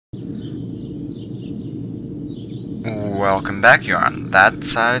Welcome back. You're on that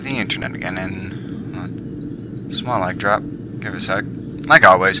side of the internet again, and small like drop. Give it a sec. Like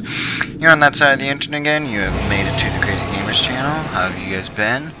always, you're on that side of the internet again. You have made it to the Crazy Gamerz channel. How have you guys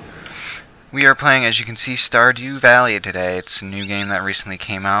been? We are playing, as you can see, Stardew Valley today. It's a new game that recently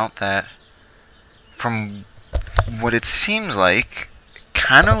came out that, from what it seems like,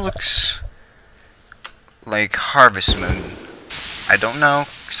 kind of looks like Harvest Moon. I don't know,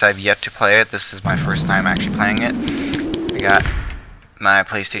 because I've yet to play it. This is my first time actually playing it. I got my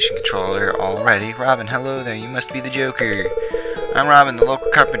PlayStation controller all ready. Robin, hello there, you must be the Joker. I'm Robin, the local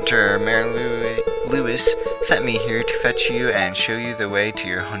carpenter. Mary Lewis sent me here to fetch you and show you the way to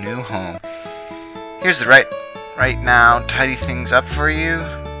your new home. Here's the right now, tidy things up for you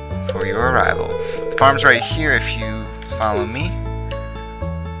for your arrival. The farm's right here if you follow me.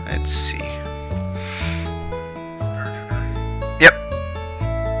 Let's see. Yep.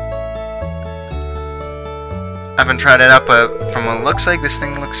 I haven't tried it out, but from what it looks like, this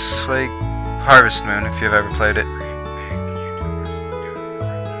thing looks like Harvest Moon, if you've ever played it.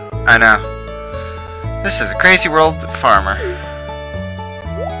 I know. This is a crazy world farmer.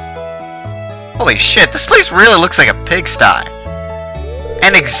 Holy shit, this place really looks like a pigsty.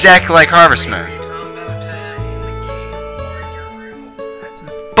 And exactly like Harvest Moon.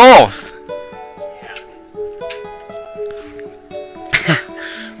 Both!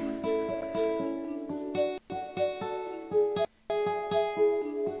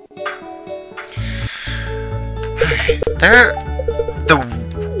 The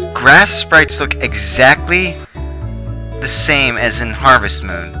grass sprites look exactly the same as in Harvest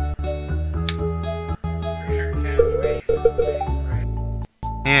Moon.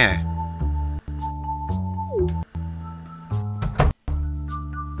 Yeah.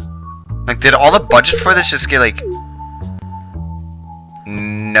 Like, did all the budgets for this just get, like,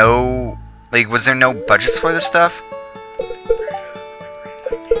 no... Like, was there no budgets for this stuff?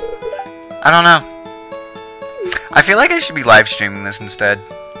 I don't know. I feel like I should be live streaming this instead.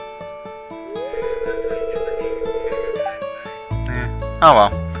 Yeah. Oh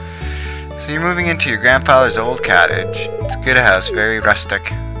well. So you're moving into your grandfather's old cottage. It's a good house, very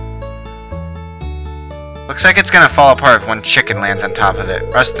rustic. Looks like it's gonna fall apart if one chicken lands on top of it.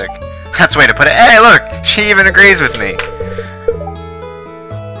 Rustic. That's the way to put it. Hey, look! She even agrees with me.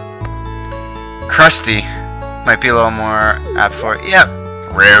 Crusty. Might be a little more apt for it. Yep.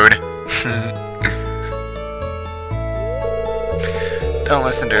 Rude. Don't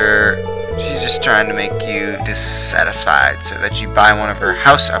listen to her. She's just trying to make you dissatisfied so that you buy one of her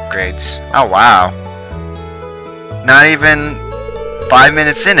house upgrades. Oh wow. Not even 5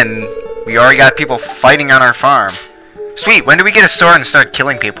 minutes in and we already got people fighting on our farm. Sweet, when do we get a sword and start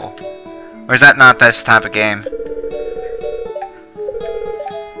killing people? Or is that not this type of game?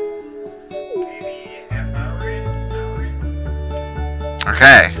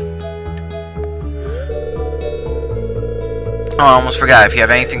 Okay. Oh, I almost forgot. If you have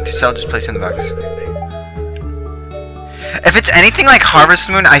anything to sell, just place in the box. If it's anything like Harvest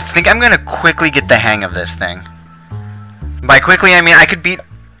Moon, I think I'm gonna quickly get the hang of this thing. By quickly, I mean I could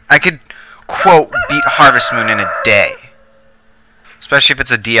quote beat Harvest Moon in a day. Especially if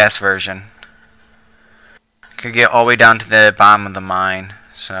it's a DS version. I could get all the way down to the bottom of the mine.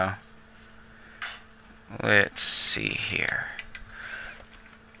 So let's see here.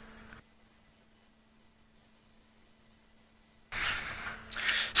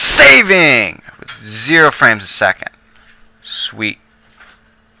 Saving with 0 frames a second. Sweet.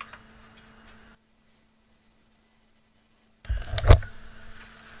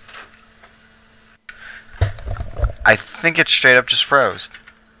 I think it straight up just froze.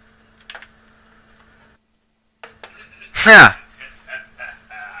 Yeah.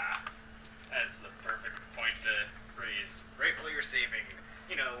 That's the perfect point to freeze. Right while you're saving,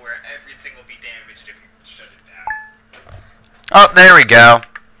 you know, where everything will be damaged if you shut it down. Oh, there we go.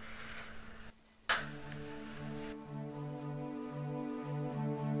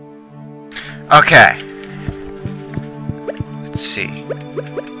 Okay. Let's see.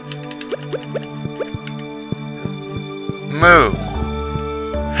 Move.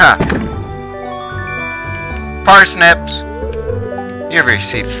 Huh. Parsnips. You have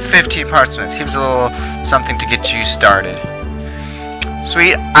received 15 parsnips. Here's a little something to get you started.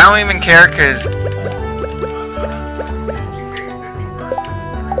 Sweet. I don't even care because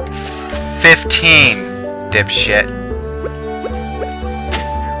 15, dipshit.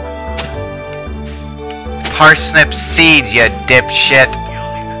 Parsnip seeds, you dipshit.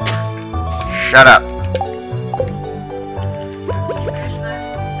 Shut up.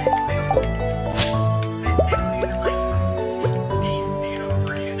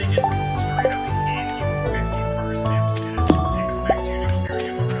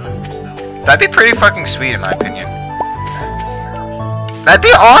 That'd be pretty fucking sweet in my opinion. That'd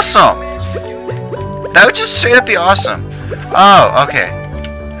be awesome! That would just straight up be awesome. Oh, okay.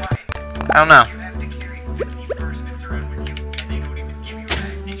 I don't know.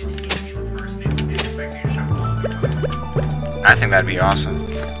 I think that'd be awesome.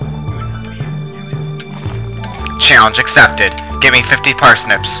 Challenge accepted. Give me 50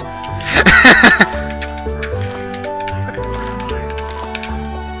 parsnips.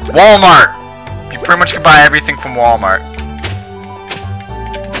 Walmart! You pretty much can buy everything from Walmart.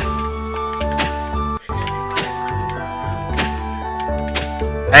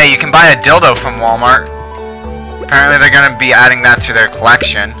 Hey, you can buy a dildo from Walmart. Apparently they're gonna be adding that to their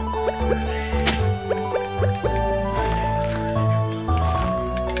collection.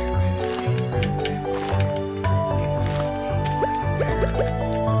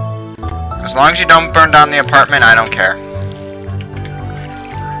 As long as you don't burn down the apartment, I don't care.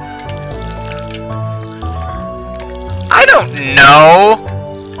 I don't know!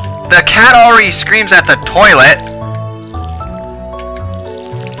 The cat already screams at the toilet.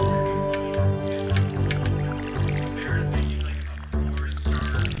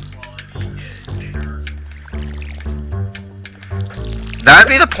 That'd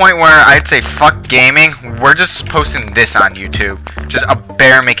be the point where I'd say fuck gaming, we're just posting this on YouTube. Just a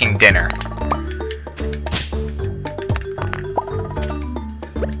bear making dinner.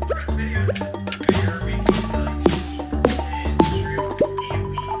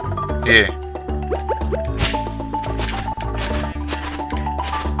 Yeah.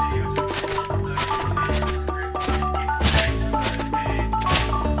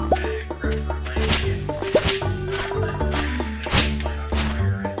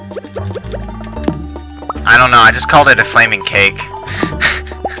 I don't know, I just called it a flaming cake.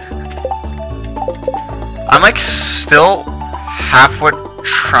 I'm like still halfway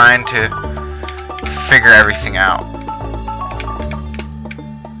trying to figure everything out.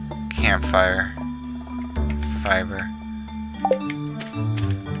 Campfire. Fiber.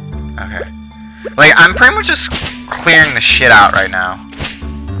 Okay. Like, I'm pretty much just clearing the shit out right now.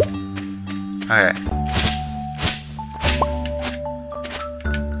 Okay.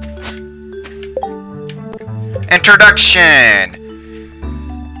 Introduction!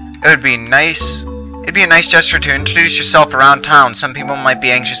 It'd be a nice gesture to introduce yourself around town. Some people might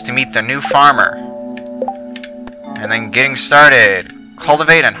be anxious to meet their new farmer. And then getting started.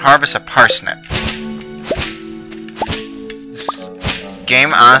 Cultivate and harvest a parsnip. This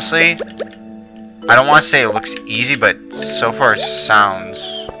game, honestly, I don't want to say it looks easy, but so far it sounds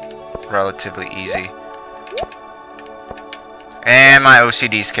relatively easy. And my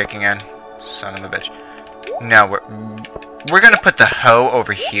OCD's kicking in. Son of a bitch. No, we're gonna put the hoe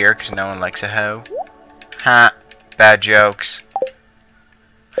over here because no one likes a hoe. Ha, bad jokes.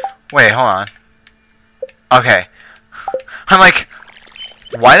 Wait, hold on. Okay. I'm like,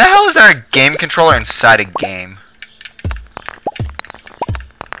 why the hell is there a game controller inside a game?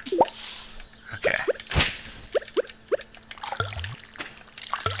 Okay.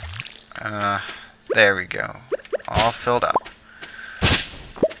 There we go. All filled up.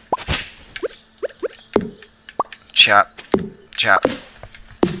 Chop. Chop.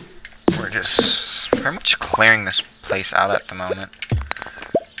 We're just pretty much clearing this place out at the moment.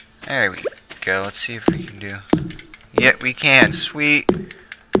 There we go. Let's see if we can do... Yeah, we can. Sweet.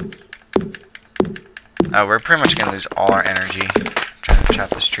 Oh, we're pretty much gonna lose all our energy trying to chop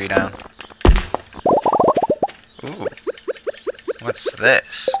this tree down. Ooh. What's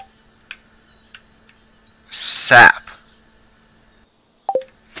this? Sap.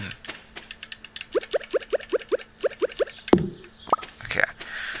 Okay.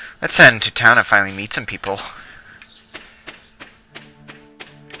 Let's head into town and finally meet some people.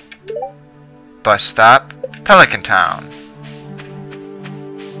 Bus stop. Pelican Town.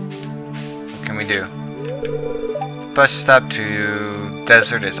 What can we do? Bus stop to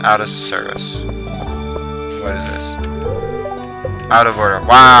desert is out of service. What is this? Out of order.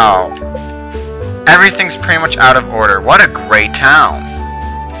 Wow. Everything's pretty much out of order. What a great town.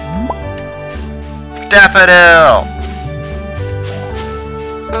 Daffodil.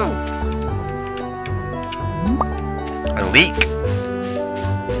 Ooh. A leak.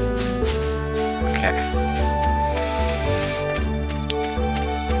 Okay.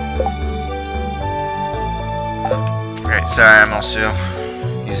 Alright, sorry, I'm also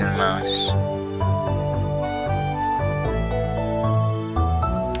using the mouse.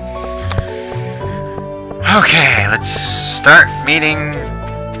 Okay, let's start meeting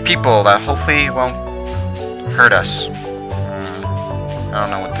people that hopefully won't hurt us. I don't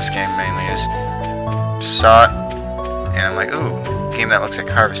know what this game mainly is. Saw it. And I'm like, ooh, game that looks like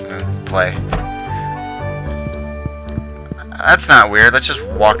Harvest Moon. Play. That's not weird. Let's just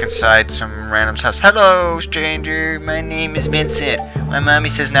walk inside some random's house. Hello, stranger. My name is Vincent. My mommy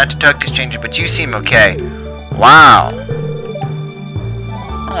says not to talk to strangers, but you seem okay. Wow.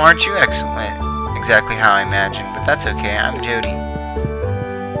 Oh, aren't you excellent? Exactly how I imagined, but that's okay. I'm Jody.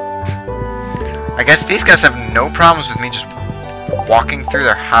 I guess these guys have no problems with me just walking through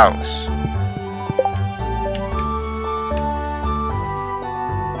their house.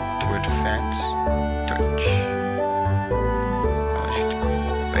 Wood fence. Touch.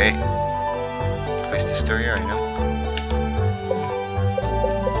 Wait. Place to store your item.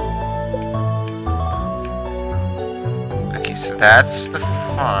 Okay, so that's the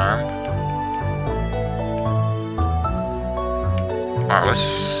farm. Alright, let's...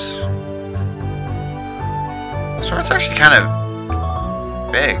 This one's actually kind of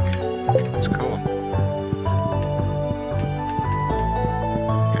big. It's cool.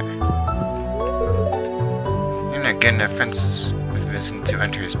 Okay. You're not good enough friends with Vincent to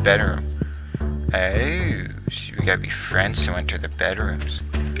enter his bedroom. Oh, so we gotta be friends to enter the bedrooms.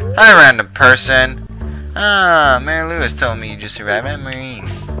 Hi, random person. Ah, Mary Lewis told me you just arrived at Marine.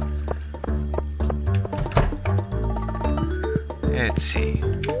 Let's see.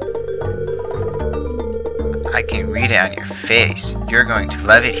 I can read it on your face. You're going to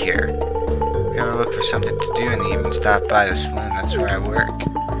love it here. If you ever look for something to do in the evening, stop by the saloon. That's where I work.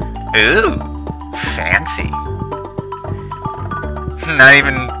 Ooh, fancy. Not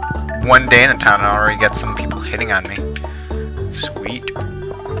even one day in the town and I already got some people hitting on me. Sweet.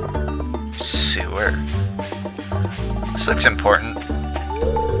 Sewer. This looks important.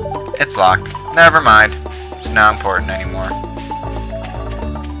 It's locked. Never mind. It's not important anymore.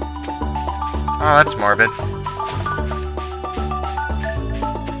 Oh, that's morbid.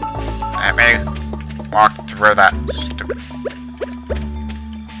 Let me walk through that stupid.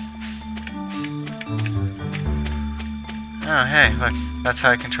 Oh, hey, look. That's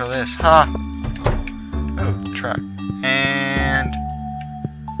how I control this. Huh. Oh, truck. And...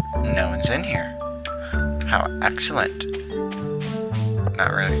 no one's in here. How excellent.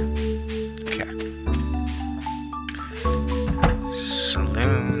 Not really. Okay.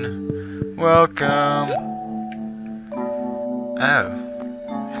 Saloon. Welcome. Oh.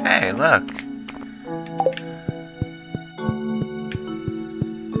 Hey, look.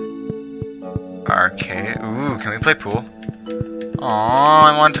 Arcade. Ooh, can we play pool?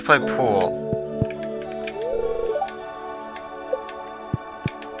 Aw, I want to play pool.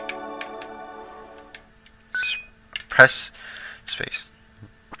 Press space.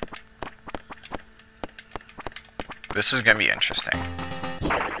 This is gonna be interesting.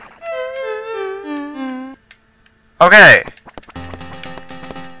 Okay.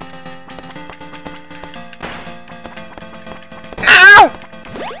 No!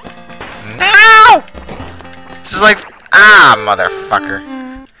 No! This is like... ah,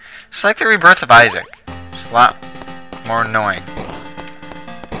 motherfucker. It's like the rebirth of Isaac. It's a lot more annoying.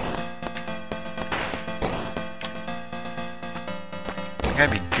 I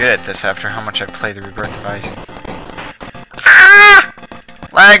gotta be good at this after how much I play the rebirth of Isaac. Ah!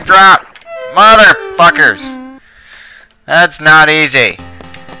 Leg drop! Motherfuckers! That's not easy.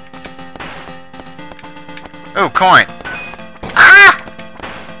 Ooh, coin. Ah!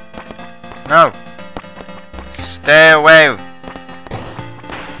 No. Stay away.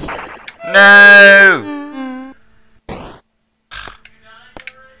 No!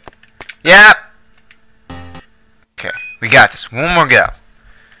 Yep. Okay, we got this. One more go.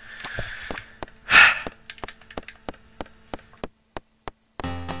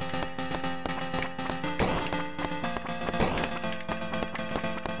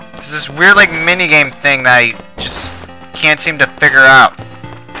 There's this weird like minigame thing that I just can't seem to figure out.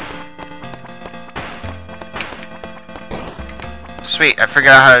 Sweet, I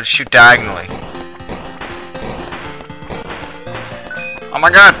figured out how to shoot diagonally. Oh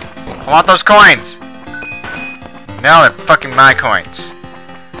my god! I want those coins! No, they're fucking my coins.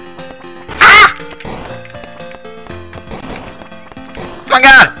 Ah! Oh my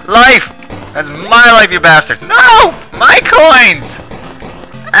god! Life! That's my life, you bastards! No! My coins!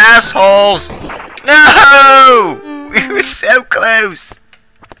 Assholes! No! We were so close!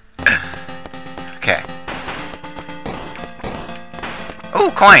 Okay. Ooh,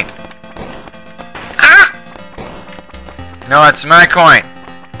 coin! Ah! No, it's my coin!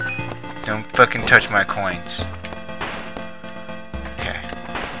 Don't fucking touch my coins. Okay.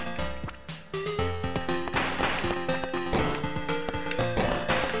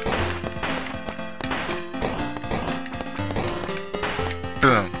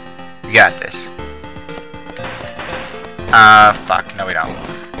 Boom. We got this. Fuck. No, we don't.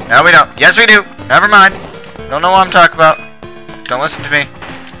 No, we don't. Yes, we do. Never mind. Don't know what I'm talking about. Don't listen to me.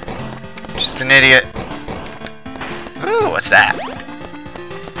 Just an idiot. Ooh, what's that?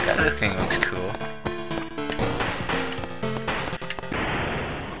 That other thing looks cool.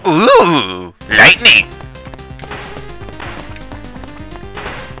 Ooh, lightning.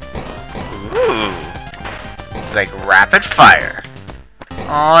 Ooh, it's like rapid fire.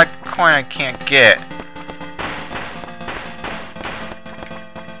 Oh, that coin I can't get.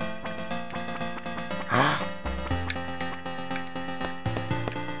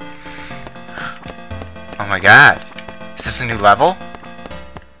 Oh my god. Is this a new level?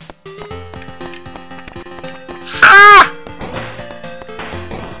 Ah!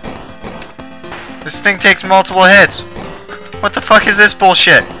 This thing takes multiple hits. What the fuck is this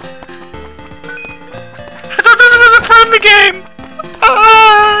bullshit? I thought this was a part of the game!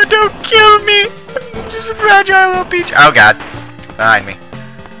 Ah! Don't kill me! I'm just a fragile little peach. Oh god. Behind me.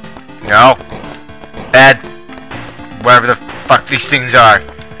 No. Bad. Whatever the fuck these things are.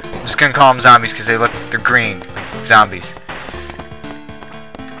 I'm just gonna call them zombies because they're green. Like zombies.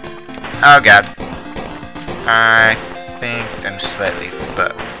 Oh god. I think I'm slightly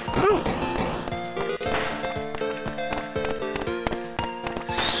fucked. Ooh.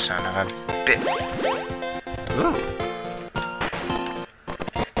 Son of a bitch. Ooh.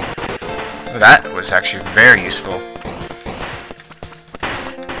 Ooh, that was actually very useful.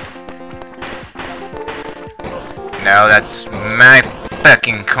 No, that's my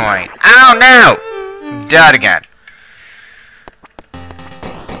fucking coin. Oh no! Dead again.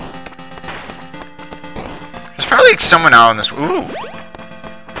 There's probably like someone out on this. Ooh.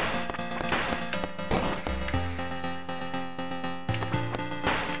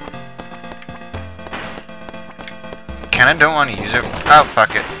 Kinda don't want to use it. Oh,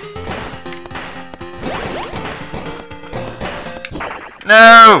 fuck it.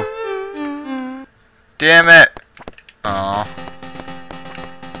 No! Damn it. Aw.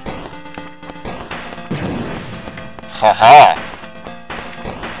 Ha ha.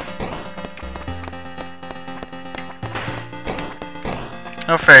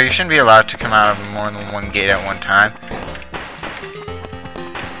 No fair, you shouldn't be allowed to come out of more than one gate at one time.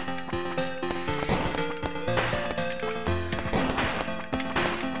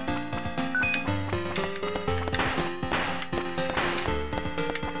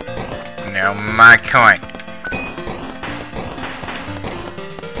 Now my coin.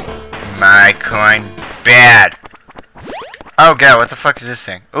 My coin bad. Oh god, what the fuck is this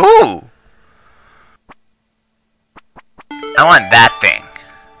thing? Ooh! I want that thing.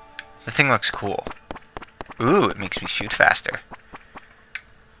 The thing looks cool. Ooh, it makes me shoot faster.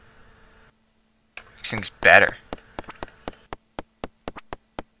 This thing's better.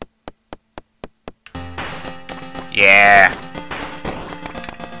 Yeah.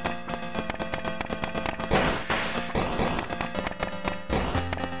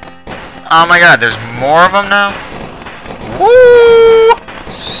 Oh my god, there's more of them now? Woo!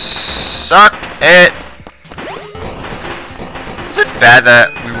 Suck it! Is it bad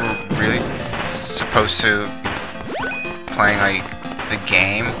that we were really supposed to be playing, like, the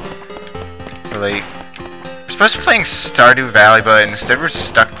game? Or, like, we're supposed to be playing Stardew Valley, but instead we're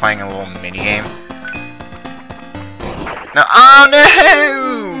stuck playing a little mini-game? No, oh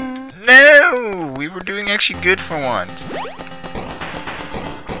no! No! We were doing actually good for once.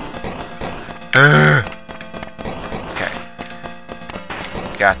 Ugh. Okay.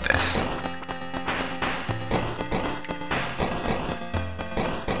 Got this.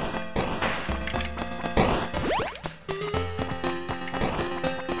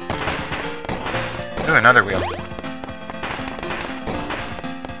 Ooh, another wheel.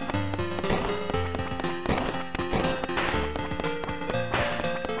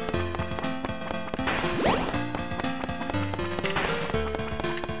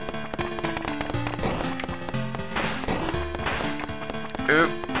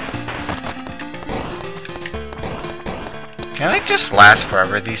 Can I like just last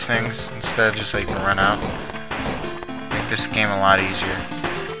forever these things instead of just like run out? Make this game a lot easier.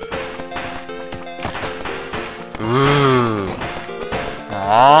 Ooh.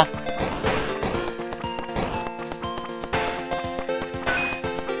 Aww.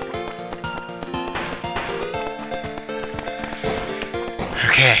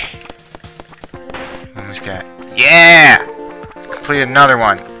 Okay. Almost got. Yeah! Completed another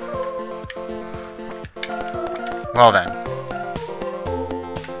one. Well then.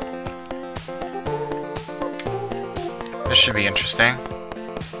 This should be interesting.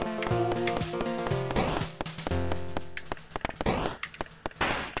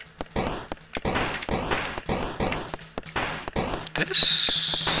 This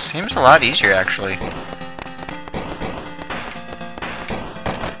seems a lot easier, actually.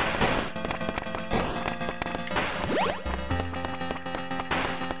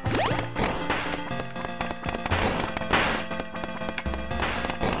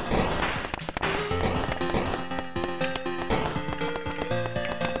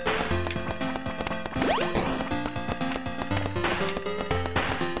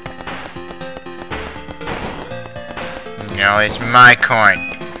 No, it's my coin.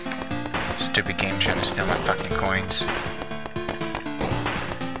 Stupid game trying to steal my fucking coins.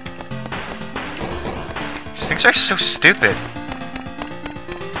 These things are so stupid.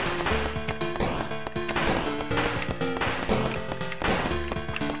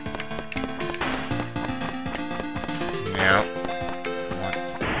 Nope.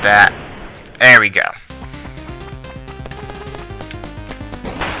 Want that. There we go.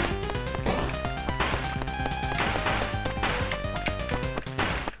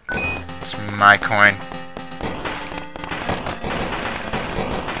 My coin.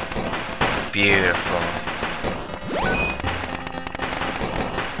 Beautiful.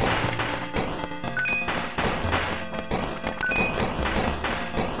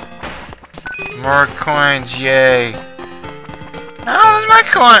 More coins, yay. No, that's my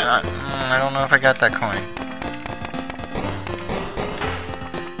coin. I don't know if I got that coin.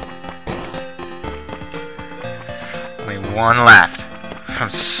 Only one left.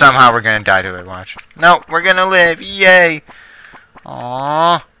 Somehow we're gonna die to it, watch. No, we're gonna live, yay!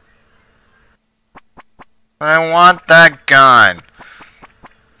 Aww. But I want that gun.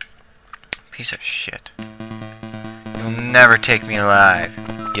 Piece of shit. You'll never take me alive.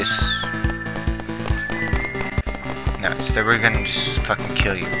 Yes. No, instead we're gonna just fucking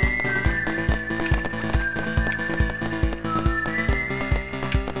kill you.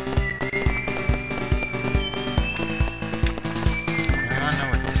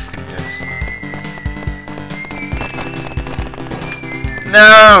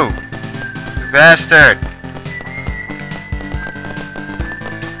 No! You bastard!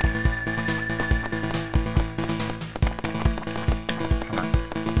 Come on.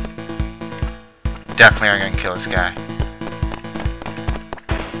 Definitely are gonna kill this guy.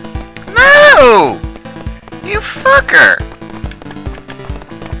 No! You fucker!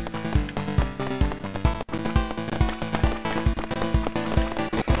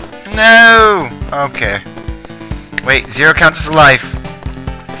 No! Okay. Wait, 0 counts as a life.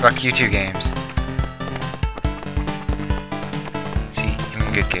 Fuck you two games. See,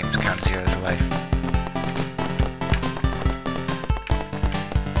 even good games count 0 as a life.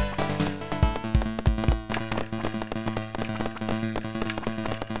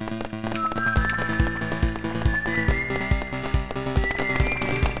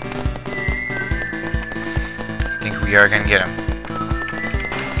 I think we are gonna get him.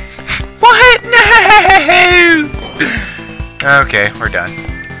 What? No! Okay, we're done.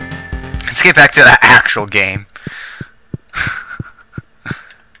 Let's get back to the actual game.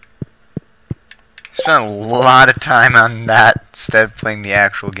 Spent a lot of time on that instead of playing the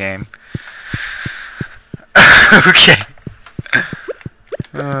actual game. Okay.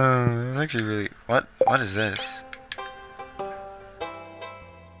 It's actually really... What is this?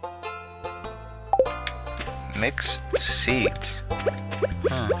 Mixed seeds.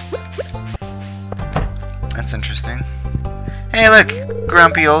 Huh. That's interesting. Hey look!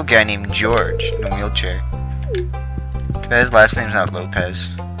 Grumpy old guy named George in a wheelchair. His last name's not Lopez.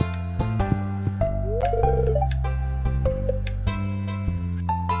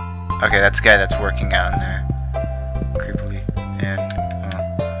 Okay, that's the guy that's working out in there. Creepily.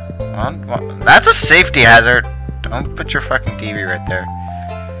 And... well, that's a safety hazard! Don't put your fucking TV right there.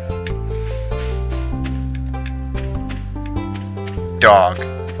 Dog.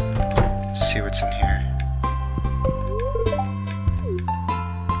 Let's see what's in here.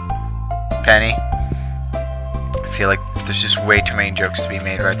 Penny. I feel like there's just way too many jokes to be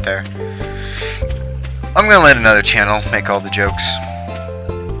made right there. I'm gonna let another channel make all the jokes.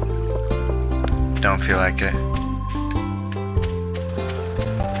 Don't feel like it.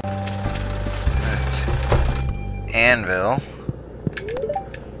 Let's see. Anvil.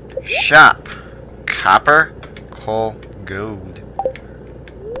 Shop. Copper. Coal. Gold.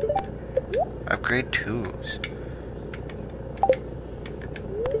 Upgrade tools.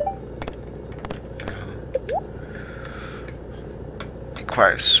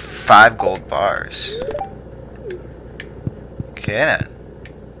 Requires 5 gold bars. Okay then.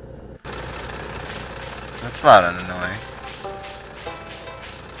 That's a lot annoying.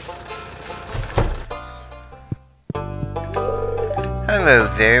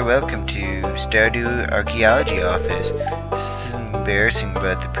 Hello there, welcome to Stardew Archaeology Office. This is embarrassing,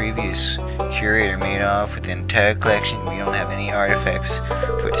 but the previous curator made off with the entire collection. We don't have any artifacts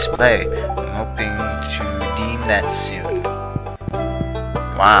for display. I'm hoping to redeem that soon.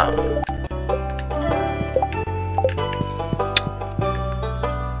 Wow.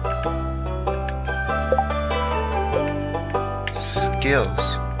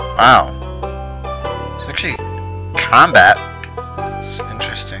 Skills. Wow. It's actually combat. It's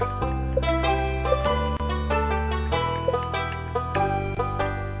interesting.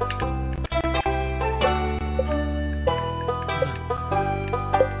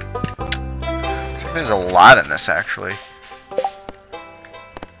 There's a lot in this, actually.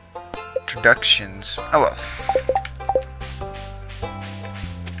 Introductions. Oh well.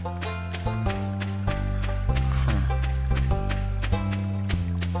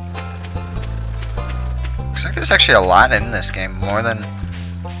 Looks like there's actually a lot in this game, more than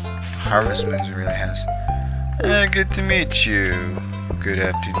Harvest Moons really has. Good to meet you. Good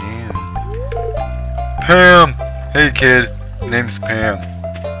afternoon. Pam! Hey kid, name's Pam.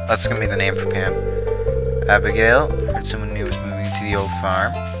 That's gonna be the name for Pam. Abigail, heard someone new was moving to the old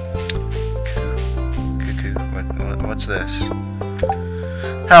farm. Cuckoo. What's this?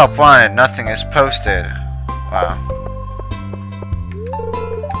 Help wanted, nothing is posted. Wow.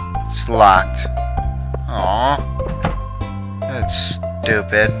 It's locked. Aww. That's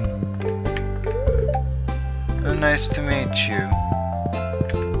stupid. Oh, nice to meet you.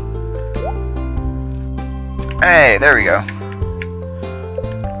 Hey, there we go.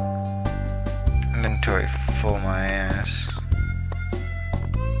 Inventory full my ass.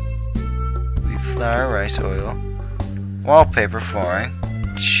 Wheat flour, rice oil, wallpaper flooring,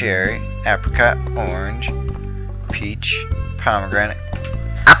 cherry, apricot, orange, peach, pomegranate,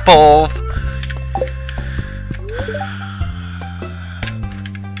 apple.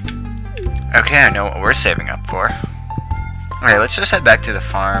 Okay, I know what we're saving up for. Okay, let's just head back to the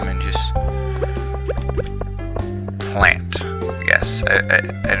farm and just plant, I guess.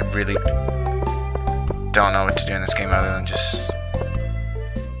 I really don't know what to do in this game other than just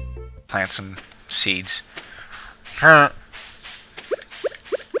plant some seeds. Let's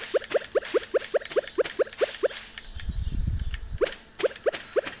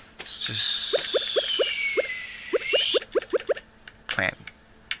just plant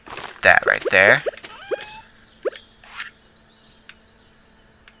that right there.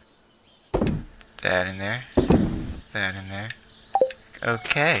 That in there. That in there.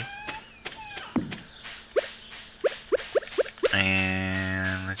 Okay.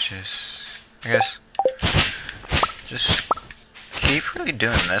 And let's just, I guess, just keep really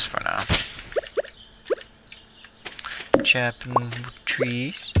doing this for now. Chopping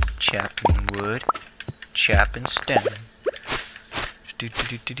trees, chopping wood, chopping stone.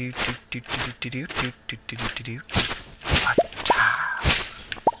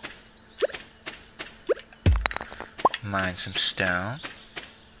 Mine some stone.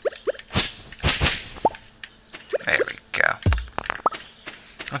 There we go.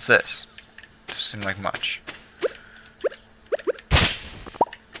 What's this? Doesn't seem like much.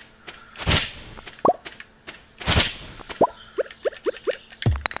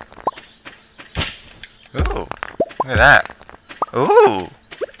 Ooh, look at that. Ooh,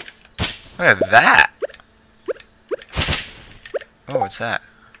 look at that. Oh, what's that?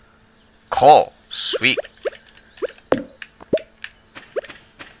 Coal. Sweet.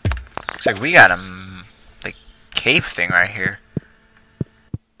 Looks like we got a like cave thing right here.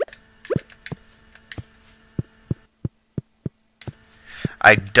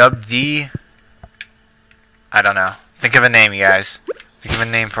 I dubbed the, I don't know. Think of a name, you guys. Think of a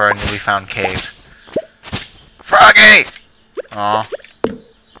name for our newly found cave. Froggy! Aw.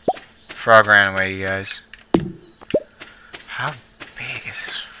 Frog ran away, you guys. How big is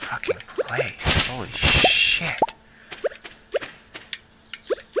this fucking place? Holy shit.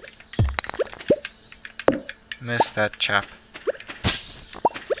 Missed that chop.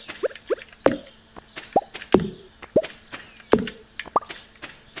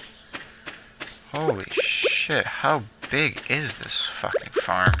 Holy shit, how big is this fucking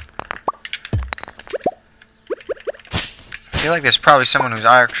farm? I feel like there's probably someone who's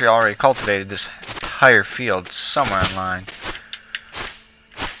actually already cultivated this entire field somewhere online.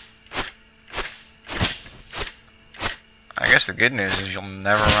 I guess the good news is you'll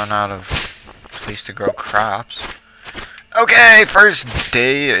never run out of place to grow crops. Okay, first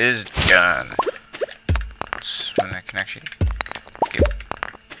day is done. That's when I can actually get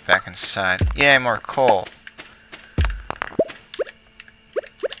back inside. Yeah, more coal.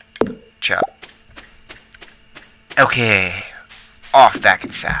 Chop. Okay, off back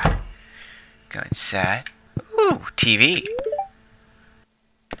inside. Go inside. Ooh, TV.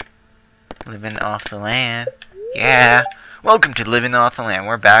 Living off the land. Yeah. Welcome to Living Off the Land.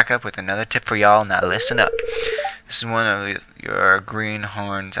 We're back up with another tip for y'all. Now listen up. This is one of your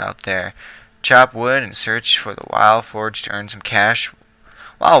greenhorns out there. Chop wood and search for the wild forge to earn some cash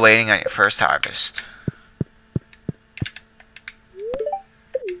while waiting on your first harvest.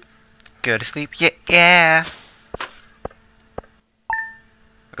 Go to sleep. Yeah.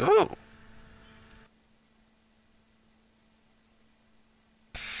 Ooh.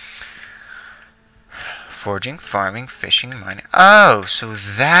 Foraging, farming, fishing, mining. Oh, so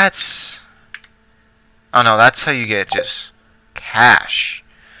that's... Oh no, that's how you get just cash.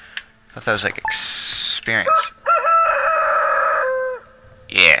 I thought that was like experience.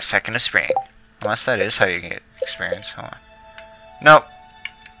 Yeah, second of spring. Unless that is how you get experience. Hold on. Nope.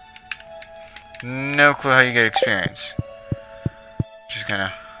 No clue how you get experience. Just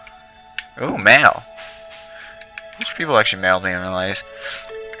gonna... Ooh, mail. Which people actually mail me in real life.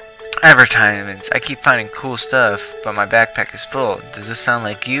 Advertisements. I keep finding cool stuff, but my backpack is full. Does this sound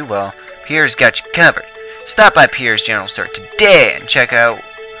like you? Well, Pierre's got you covered. Stop by Pierre's General Store today and check out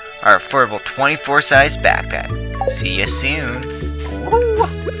our affordable 24-size backpack. See you soon. Woo!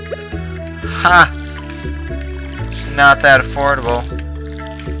 Ha! It's not that affordable.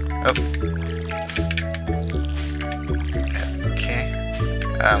 Oh. Okay.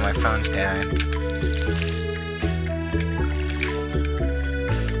 My phone's dying.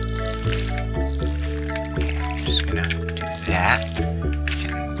 That.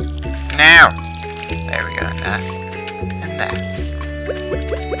 Now! There we go, that. And that.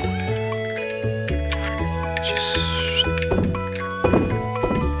 Just...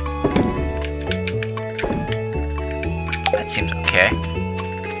 That seems okay.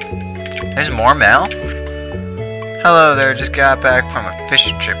 There's more mail? Hello there, just got back from a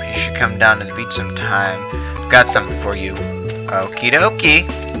fishing trip. You should come down to the beach sometime. I've got something for you. Okie dokie.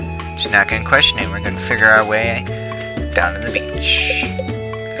 Just not gonna question it, we're gonna figure our way down to the beach.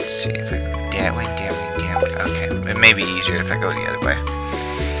 Let's see if I go that way, that way. Okay, it may be easier if I go the other way.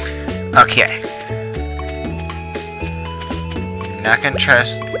 Okay. We're not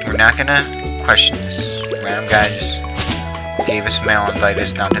gonna question this. Random guy just gave us mail and invited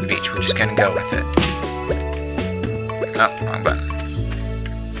us down to the beach. We're just gonna go with it. Oh, wrong button.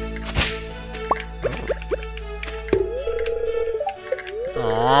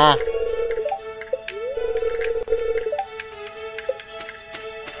 Aww.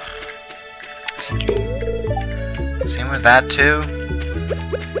 Same with that too.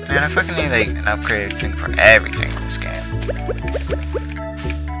 Man, I fucking need like an upgraded thing for everything in this game.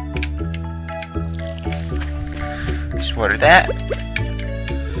 Just water that.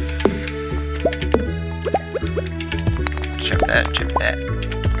 Chop that, chop that,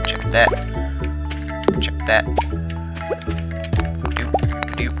 chop that, chop that. Doop,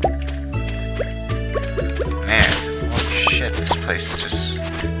 doop. Man, holy shit, this place is just...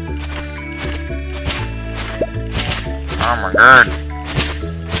 Oh my god.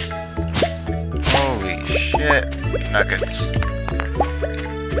 Holy shit. Nuggets.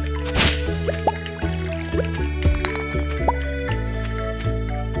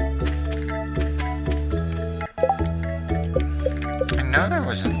 I know there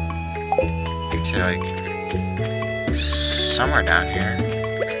wasn't actually like somewhere down here.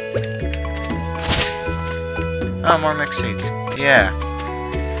 Oh, more mixed seeds. Yeah.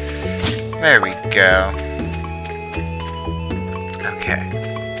 There we go. Okay.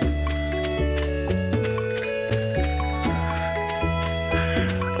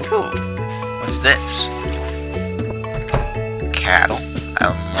 Ooh, what's this? Cattle. I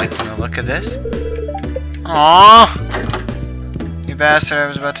don't like the look of this. Aww! You bastard, I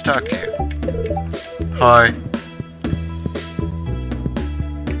was about to talk to you. Hi.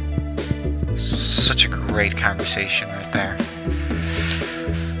 Such a great conversation right there.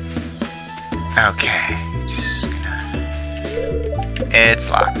 Okay. It's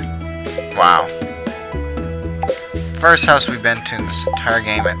locked. Wow. First house we've been to in this entire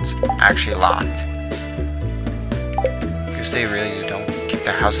game, it's actually locked. Because they really just don't keep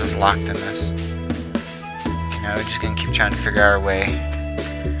their houses locked in this. You know, we're just gonna keep trying to figure our way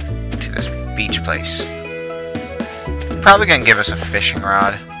to this beach place. Probably gonna give us a fishing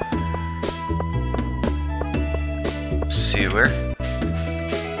rod. Sewer.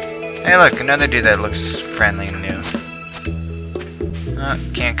 Hey look, another dude that looks friendly and new.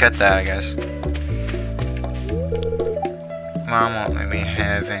 Can't cut that, I guess. Mom won't let me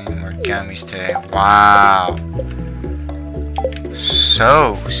have any more gummies today. Wow.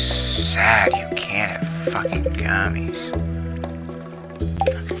 So sad you can't have fucking gummies.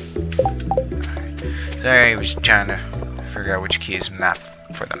 Okay. Alright. Sorry, I was trying to figure out which key is map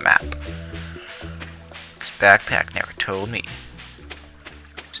for the map. backpack never told me.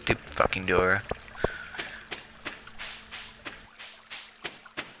 Stupid fucking Dora.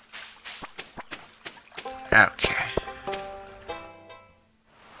 Okay.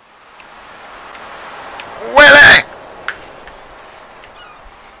 Willie!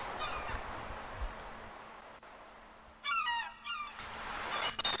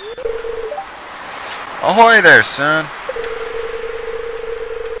 Ahoy there, son.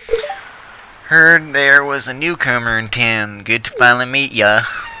 Heard there was a newcomer in town. Good to finally meet ya.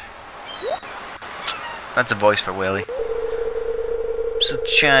 That's a voice for Willie.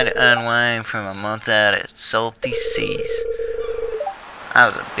 Just trying to unwind from a month out at salty seas. I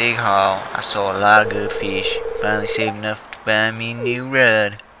was a big haul. I saw a lot of good fish. Finally saved enough to buy me a new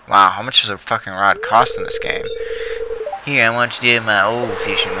rod. Wow, how much does a fucking rod cost in this game? Here, I want you to get my old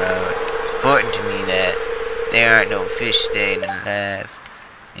fishing rod. It's important to me that there aren't no fish staying alive.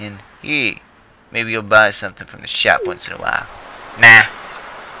 And here, maybe you'll buy something from the shop once in a while. Nah,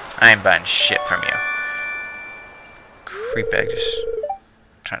 I ain't buying shit from you. Creepbag just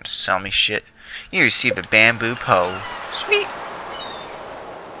trying to sell me shit. You received a bamboo pole. Sweet.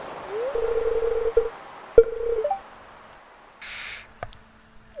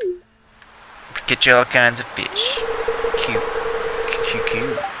 Get you all kinds of fish. Cute.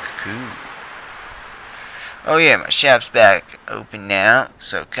 Cute. Oh yeah, my shop's back open now,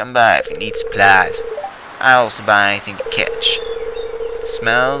 so come by if you need supplies. I also buy anything you catch. It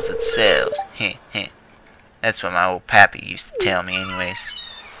smells, it sells. Heh heh. That's what my old pappy used to tell me anyways.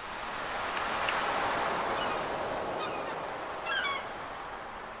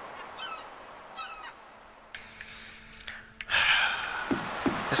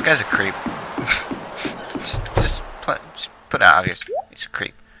 This guy's a creep. just put out obvious. He's a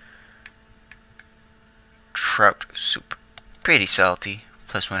creep. Trout soup. Pretty salty.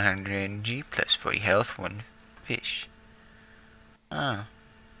 Plus 100 energy, plus 40 health, 1 fish. Oh.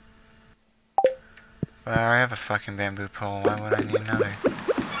 Well, I have a fucking bamboo pole. Why would I need another?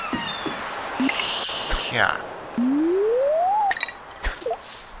 Yeah.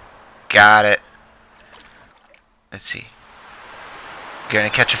 Got it. Let's see. Gonna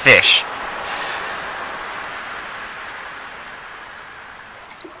catch a fish.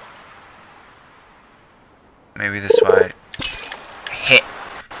 Maybe this wide. Hit.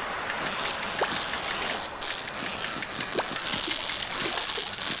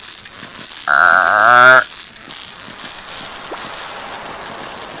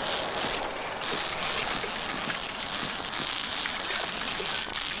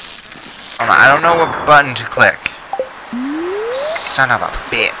 I don't know what button to click. Son of a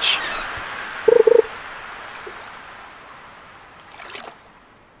bitch.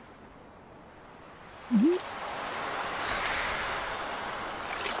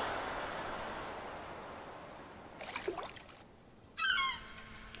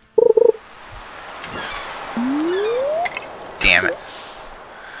 Damn it.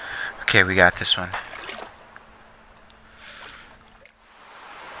 Okay, we got this one.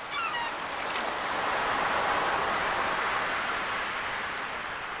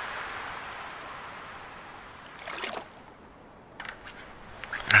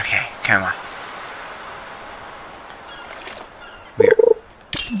 Okay, come on. We're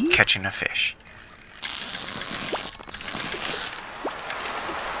catching a fish.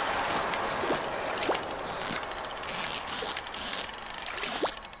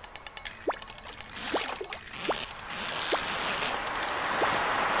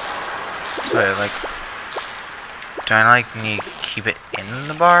 So, like, do I, like, need to keep it in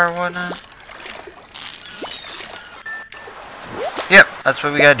the bar or whatnot? Yep, that's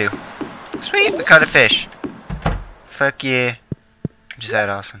what we gotta do. Sweet, we caught a fish. Fuck yeah. Just that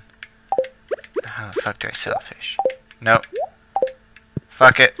awesome. How the fuck do I sell fish? Nope.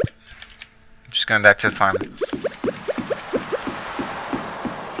 Fuck it. I'm just going back to the farm.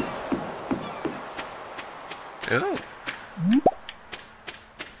 Ooh.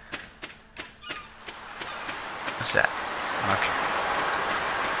 What's that? Okay.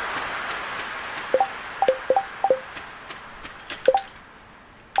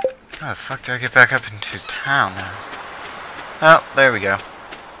 How the fuck do I get back up into town now? Oh, there we go.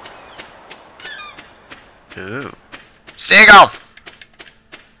 Ooh. Seagulls!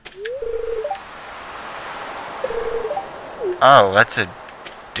 Oh, that's a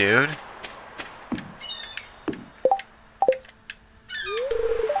dude?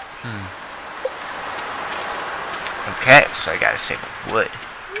 Okay, so I gotta save the wood.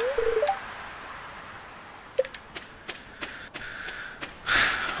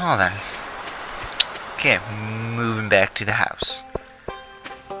 Well then. Okay, moving back to the house.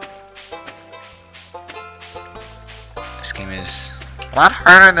 game is a lot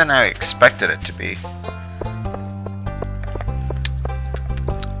harder than I expected it to be.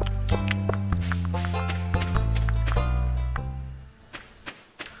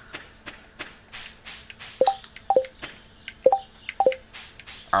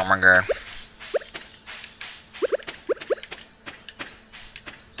 Oh my god.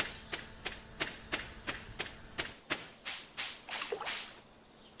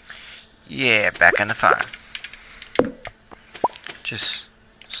 Yeah, back on the farm. Just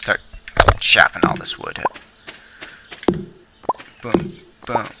start chopping all this wood up. Boom,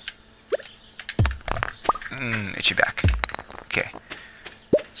 boom. Itchy back. Okay.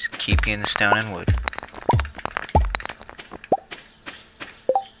 Just keep getting the stone and wood.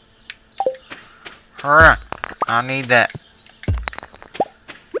 Hurrah! I need that.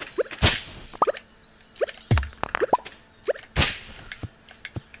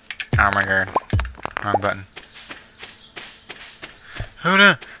 Oh my god. Wrong button. Hold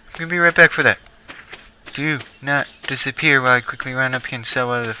on. I'm gonna be right back for that. Do not disappear while I quickly run up here and sell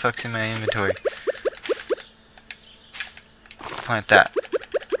what the fuck's in my inventory. Plant that.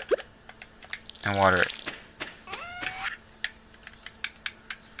 And water it.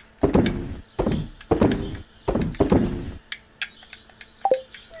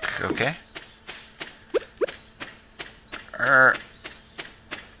 Okay.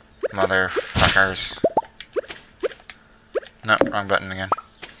 Motherfuckers. No, wrong button again.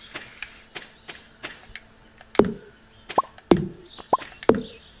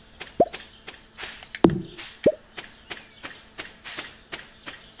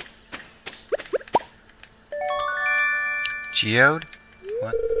 Geode?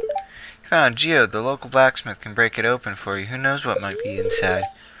 What? You found a geode. The local blacksmith can break it open for you. Who knows what might be inside?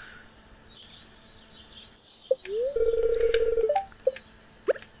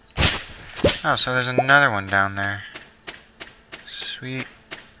 Oh, so there's another one down there. Sweet.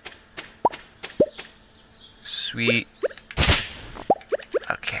 Sweet.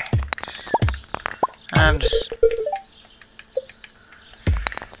 Okay. I'm just...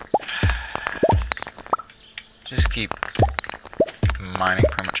 Just keep mining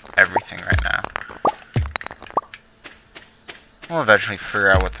pretty much everything right now. We'll eventually figure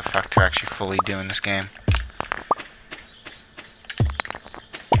out what the fuck to actually fully do in this game.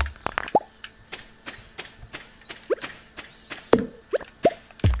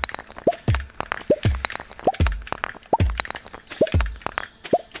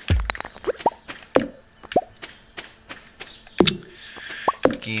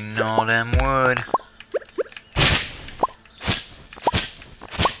 Getting all them wood.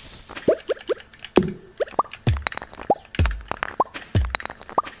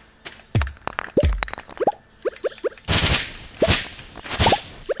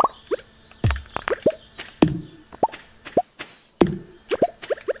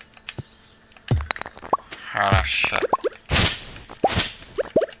 Oh shit.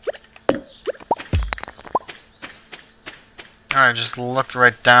 I just looked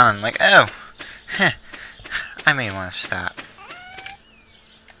right down and like, oh, heh, I may want to stop.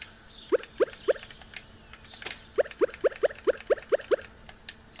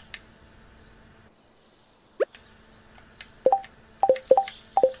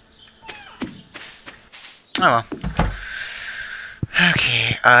 Oh well.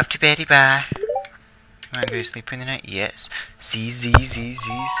 Okay, off to beddy bye. Wanna go to sleep for the night? Yes. Z's.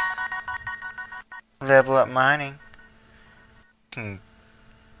 Level up mining.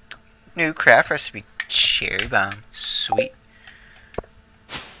 New craft recipe, cherry bomb, sweet.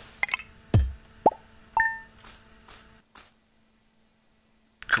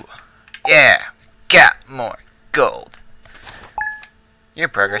 Cool. Yeah, got more gold. Your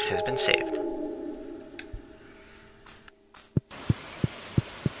progress has been saved.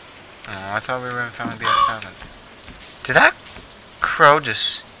 Oh, I thought we were gonna finally be at 1,000. Did that crow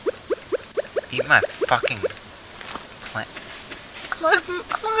just eat my fucking plant?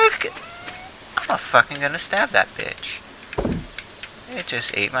 I'm fucking gonna stab that bitch. It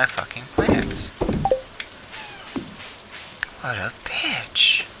just ate my fucking plants. What a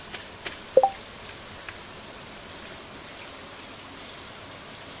bitch.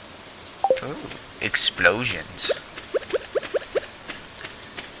 Ooh, explosions.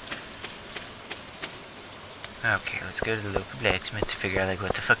 Okay, let's go to the local blacksmith to figure out like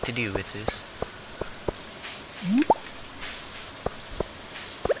what the fuck to do with this.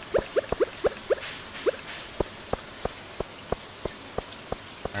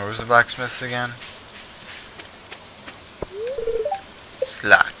 Where was the blacksmith's again? It's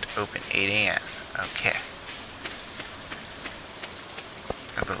locked. Open 8 AM. Okay.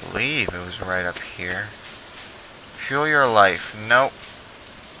 I believe it was right up here. Fuel your life. Nope.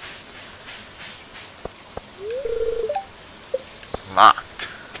 It's locked.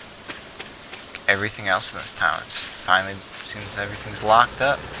 Everything else in this town, it's finally seems everything's locked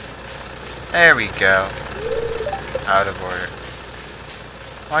up. There we go. Out of order.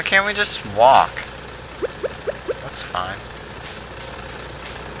 Why can't we just walk? That's fine.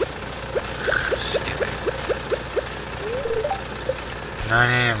 Stupid. 9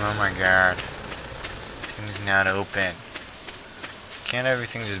 AM, oh my god. Everything's not open. Can't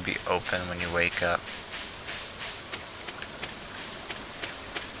everything just be open when you wake up?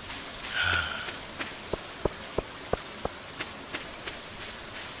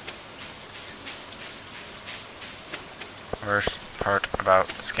 Worst part about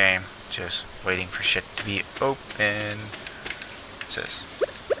this game, just waiting for shit to be open. What's this?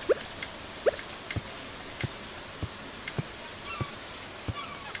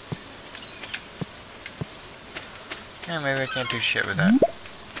 Yeah, maybe I can't do shit with that.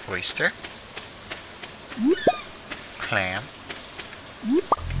 Oyster. Clam.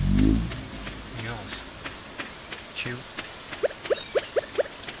 Mules. Cute.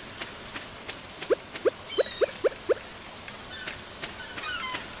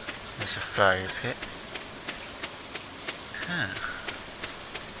 There's a fire pit. Huh.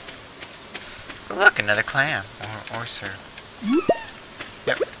 Oh, look, another clam. Or oyster.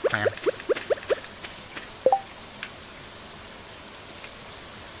 Yep, clam.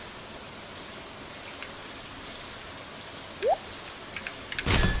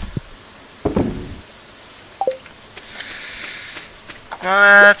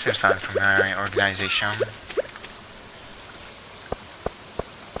 Well, that seems fine for my organization.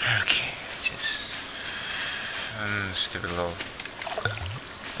 Okay, just stupid little.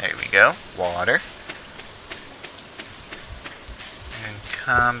 There we go. Water. And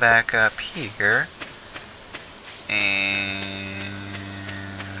come back up here. And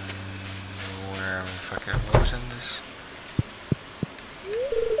wherever the fuck it was in this.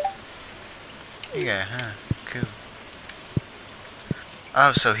 You got, huh? Cool.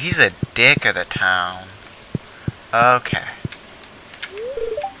 Oh, so he's a dick of the town. Okay.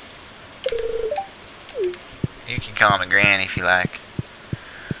 You can call him a granny if you like.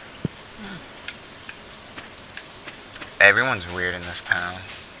 Everyone's weird in this town.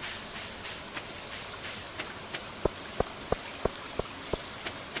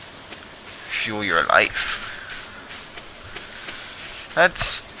 Fuel your life.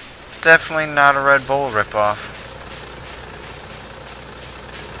 That's definitely not a Red Bull ripoff.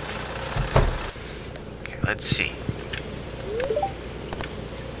 Let's see.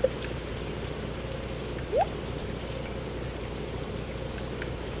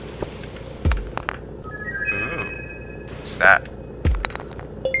 Ooh, what's that?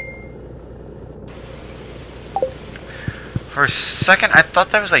 For a second, I thought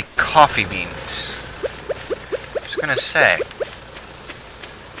that was like coffee beans. I was gonna say,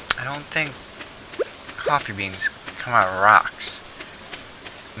 I don't think coffee beans come out of rocks.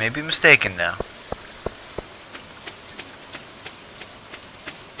 Maybe mistaken though.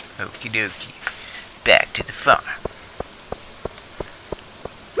 Okie dokie. Back to the farm.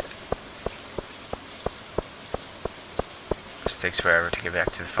 This takes forever to get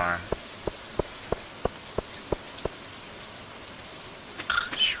back to the farm.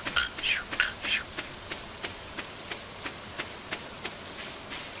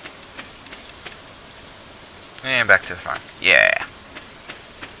 And back to the farm. Yeah.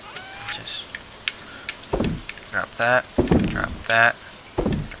 Just drop that. Drop that.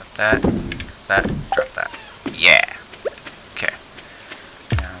 That, drop that. Yeah. Okay.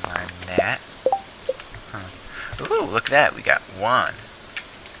 Now mind that. Huh. Ooh, look at that. We got one.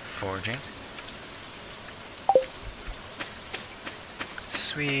 Foraging.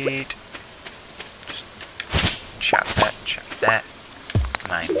 Sweet. Just chop that, chop that.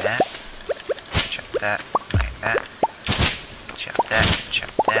 Mind that. Chop that, mind that. Chop that,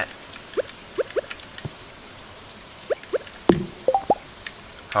 chop that.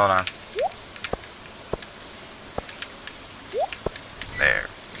 Hold on. There.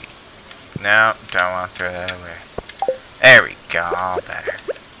 No, don't want to throw that away. There we go, all better.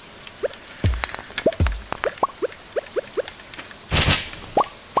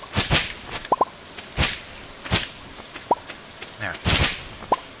 There.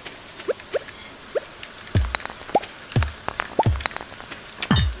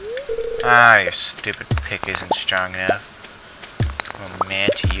 Ah, your stupid pick isn't strong enough. I'm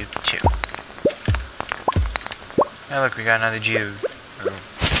mad to you too. Hey, look, we got another Jew. Or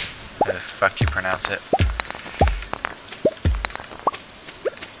how the fuck you pronounce it.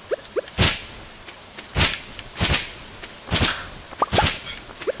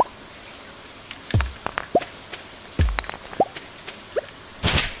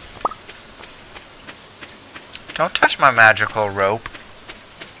 Don't touch my magical rope.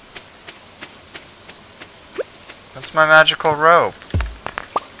 That's my magical rope.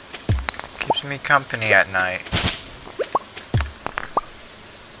 Keeps me company at night.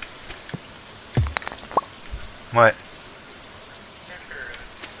 What?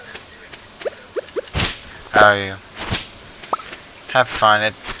 Oh, you. Have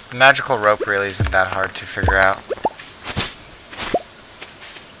fun. The magical rope really isn't that hard to figure out.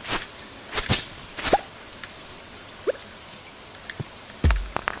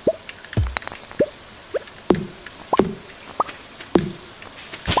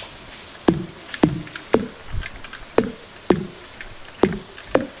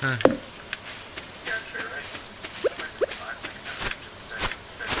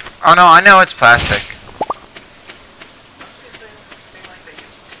 Oh no, I know it's plastic.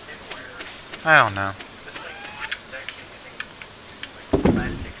 I don't know.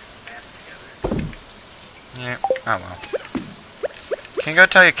 Yeah, oh well. Can you go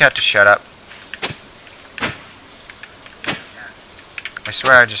tell your cat to shut up? I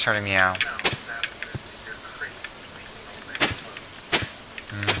swear I just heard a meow.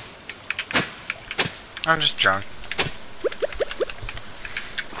 I'm just drunk.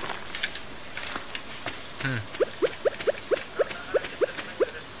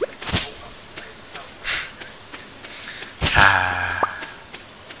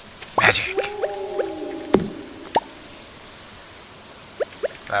 Magic.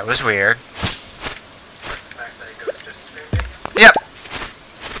 That was weird. Yep.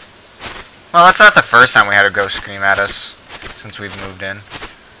 Well, that's not the first time we had a ghost scream at us since we've moved in.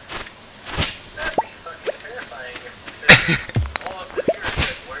 That'd be fucking terrifying if all of the viewers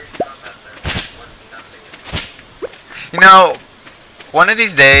said, "Where are you from?" There was nothing. You know, one of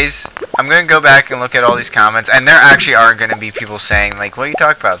these days, I'm going to go back and look at all these comments, and there actually are going to be people saying, like, what are you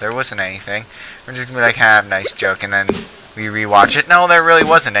talking about? There wasn't anything. We're just going to be like, ha, nice joke, and then we rewatch it. No, there really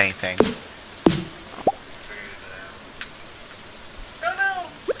wasn't anything. Oh no!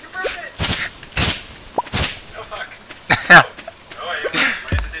 You broke it! Oh fuck. Oh, I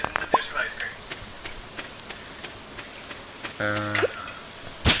almost landed it in the dish of ice cream.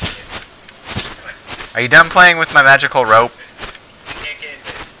 Are you done playing with my magical rope?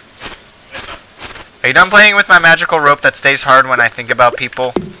 Are you done playing with my magical rope that stays hard when I think about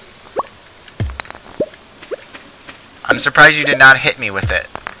people? I'm surprised you did not hit me with it.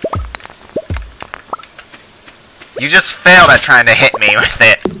 You just failed at trying to hit me with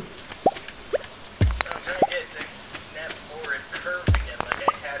it. I'm trying to get it to snap forward curved again like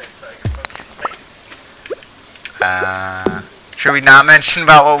I had it so I could poke your face. Should we not mention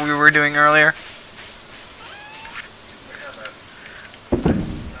about what we were doing earlier?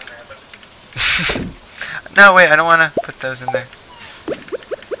 No, wait, I don't want to put those in there.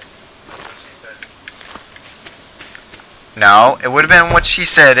 No, it would have been what she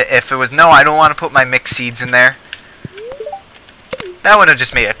said if it was, no, I don't want to put my mixed seeds in there. That would have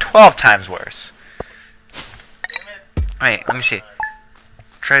just made it 12 times worse. Wait, let me see.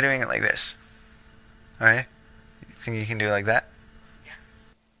 Try doing it like this. Alright? You think you can do it like that? Yeah.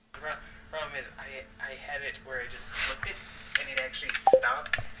 The problem is, I had it where I just flipped it, and it actually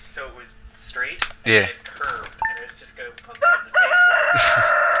stopped, so it was straight, and yeah. it curved, and it was just going to poke it in the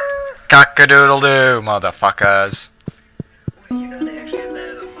face. Cock-a-doodle-doo, motherfuckers. Well, you know they actually have that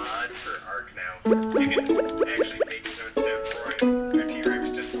as a mod for Ark now. You can actually make it so instead of Roy, a T-Rex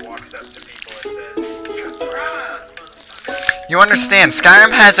just walks up to people and says, "Surprise, motherfucker!" You understand,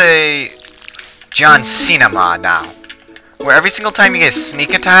 Skyrim has a John Cena mod now, where every single time you get a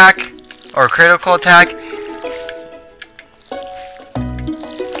sneak attack or a critical attack,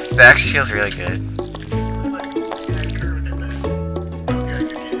 that actually feels really good.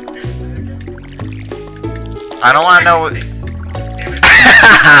 I don't want to know what...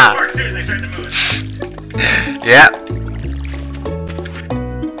 Yep.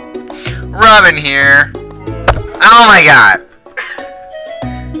 Robin here. Oh my god.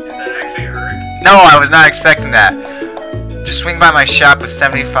 Did that actually hurt? No, I was not expecting that. Just swing by my shop with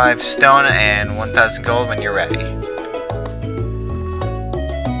 75 stone and 1,000 gold when you're ready. This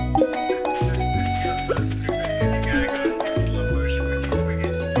feels so stupid because you gotta go in slow motion when you swing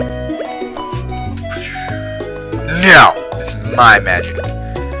it. No! This is my magic.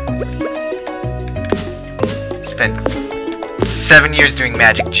 Spent 7 years doing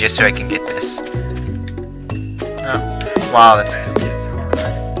magic just so I can get this. Oh, wow, that's too...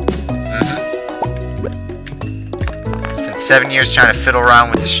 Spent 7 years trying to fiddle around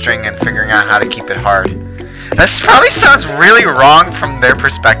with the string and figuring out how to keep it hard. This probably sounds really wrong from their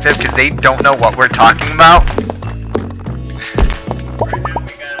perspective because they don't know what we're talking about. Right now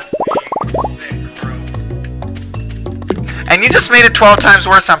we got a big thick rope. made it 12 times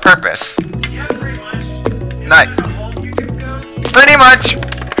worse on purpose. Yeah, pretty much. Nice. Is that how all YouTube goes? Pretty much.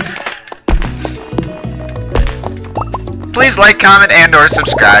 Please like, comment, and or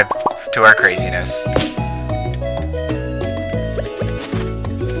subscribe to our craziness.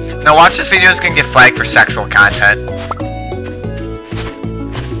 Now watch this video is gonna get flagged for sexual content.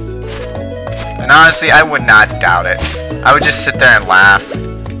 And honestly, I would not doubt it. I would just sit there and laugh.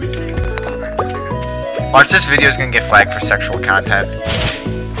 Watch this video is gonna get flagged for sexual content.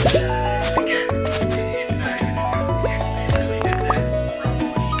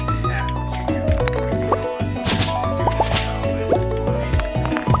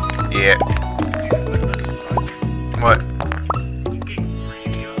 Yeah. What?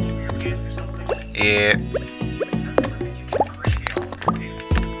 Yeah.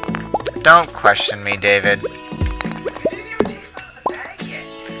 Don't question me, David.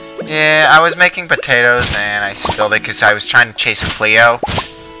 Yeah, I was making potatoes and I spilled it because I was trying to chase Cleo.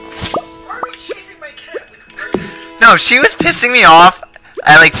 Why are you chasing my cat with No, she was pissing me off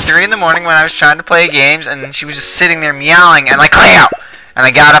at like 3 in the morning when I was trying to play games, and then she was just sitting there meowing and like, Cleo! And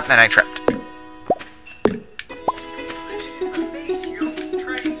I got up and I tripped.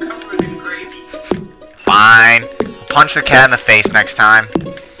 Fine. Punch the cat in the face next time.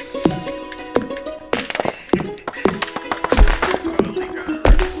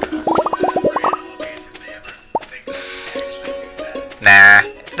 Nah,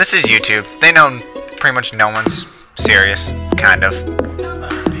 this is YouTube. They know pretty much no one's serious, kind of.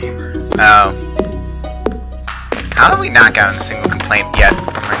 Oh. How have we not gotten a single complaint yet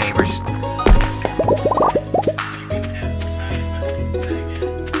from our neighbors?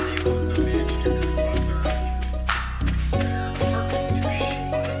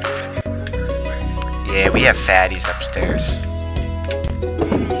 Yeah, we have fatties upstairs.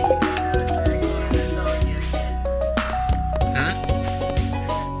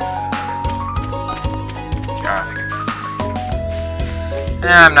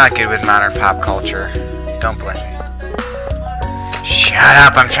 I'm not good with modern pop culture. Don't blame me. Shut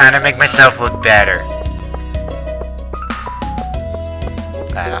up, I'm trying to make myself look better.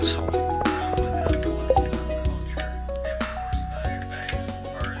 That asshole.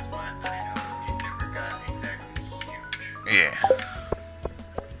 Yeah.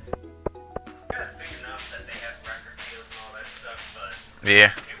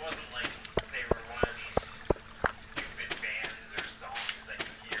 Yeah.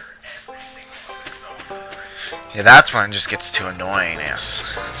 Yeah, that's when it just gets too annoying. It's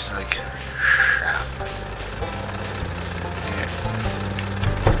like, shut up. Yeah.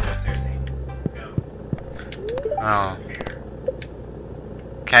 Oh.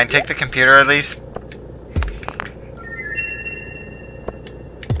 Can I take the computer at least?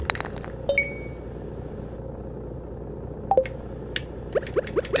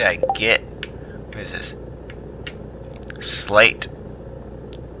 What did I get? What is this? Slate.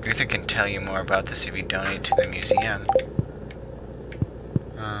 Luther can tell you more about this if you donate to the museum.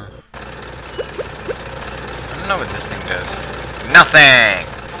 I don't know what this thing does. Nothing!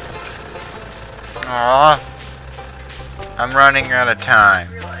 Aww. I'm running out of time.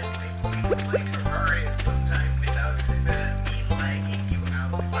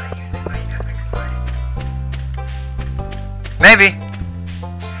 Maybe.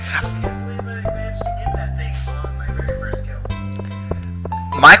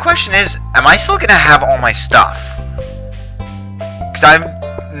 My question is, am I still gonna have all my stuff? Because I'm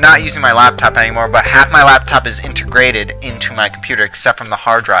not using my laptop anymore, but half my laptop is integrated into my computer except from the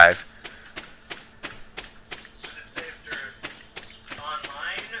hard drive. Was it saved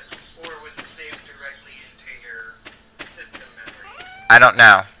online, or was it saved directly into your system memory? I don't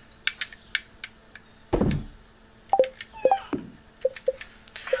know.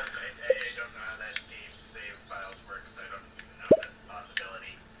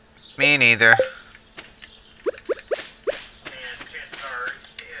 Me neither. And chances are,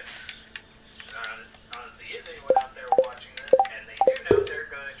 if honestly is anyone out there watching this, and they do know, they're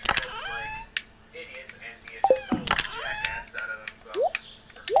going to treat us like idiots and be a total jackass out of themselves.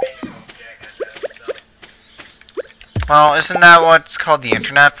 Or make a total jackass out of themselves. Well, isn't that what's called the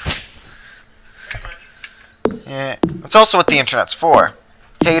internet? Pretty much. Yeah, that's also what the internet's for.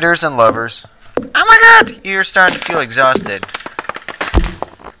 Haters and lovers. Oh my god! You're starting to feel exhausted.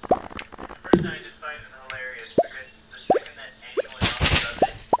 Personally, I just find it hilarious because the second that anyone else does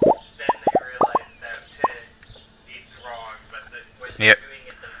it, then they realize that it's wrong, but when they're doing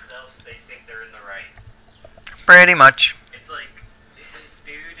it themselves, they think they're in the right. Pretty much. It's like,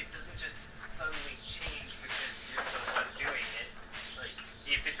 dude, it doesn't just suddenly change because you're the one doing it. Like,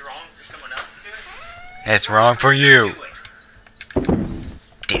 if it's wrong for someone else to do it, It's wrong for you. do it.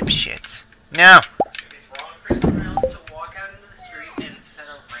 No. If it's wrong for someone else to walk out into the street and set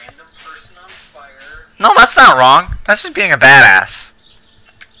a random person on fire. No, that's not wrong. That's just being a badass.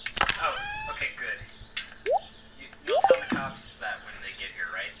 Oh, okay, good. You'll tell the cops that when they get here,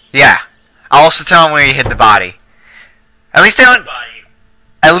 right? Yeah. I'll also tell them where you hid the body. At least they don't. Body.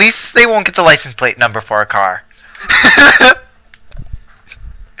 At least they won't get the license plate number for a car. Wait,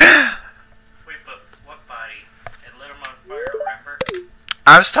 but what body? It lit him on fire, remember?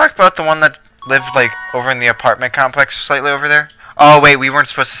 I was talking about the one that lived like over in the apartment complex, slightly over there. Oh wait, we weren't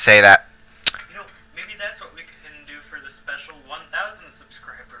supposed to say that. You know, maybe that's what we can do for the special 1,000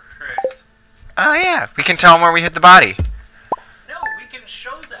 subscribers. Oh yeah, we can tell them where we hid the body. No, we can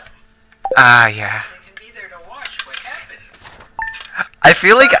show them. Ah yeah. They can be there to watch what happens. I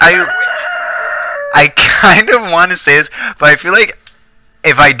feel like I kind of want to say this, but I feel like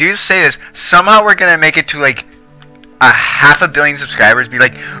if I do say this, somehow we're gonna make it to like a 500 million subscribers. Be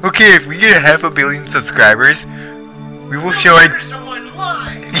like, okay, if we get 500 million subscribers, we will show our. Someone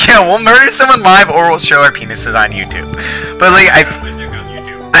live. Yeah, we'll murder someone live, or we'll show our penises on YouTube. But like, I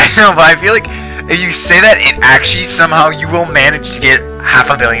know, but I feel like if you say that, it actually somehow you will manage to get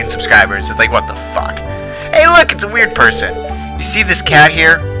 500 million subscribers. It's like, what the fuck? Hey, look, it's a weird person. You see this cat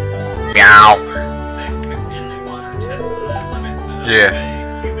here? Meow. Yeah.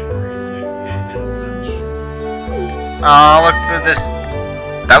 Oh, look at this.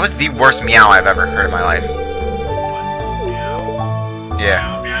 That was the worst meow I've ever heard in my life.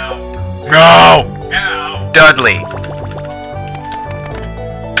 Yeah. No! Dudley.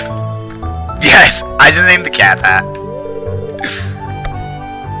 Yes, I just named the cat that.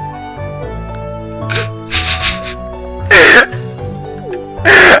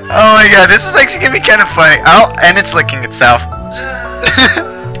 Oh my god, this is actually gonna be kind of funny. Oh, and it's licking itself.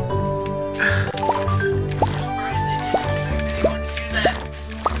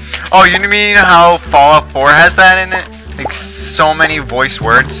 Oh, you mean how Fallout 4 has that in it? Like, so many voice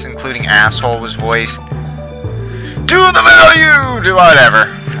words, including asshole was voiced. To the value! To whatever.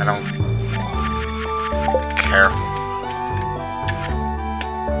 I don't care.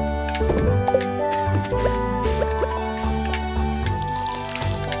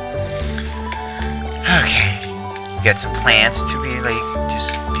 Okay. Get some plans to be like,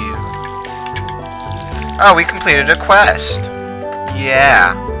 just do. Oh, we completed a quest.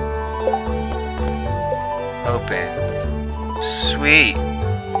 Yeah. Open. Sweet.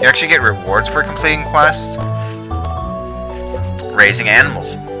 You actually get rewards for completing quests. Raising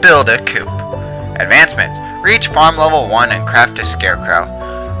animals. Build a coop. Advancements. Reach farm level 1 and craft a scarecrow.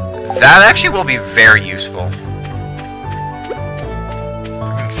 That actually will be very useful.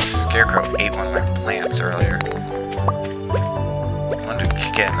 I think Scarecrow ate one of my plants earlier. I wanted to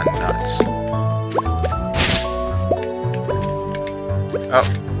kick it in the nuts. Oh.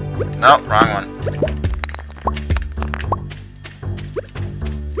 No, wrong one.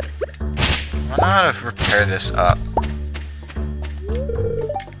 I don't know how to repair this up.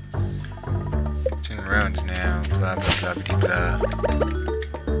 It's in ruins now. Blah blah blah blah blah.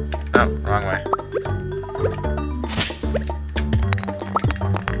 Oh, wrong way.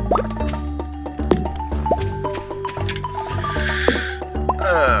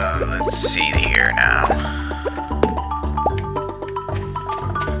 Let's see here now.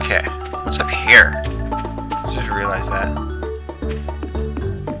 Okay, what's up here? I just realized that.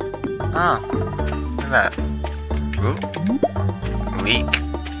 Oh, look at that. Ooh. Leak.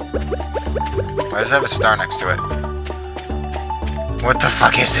 Why does it have a star next to it? What the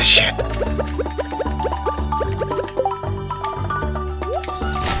fuck is this shit?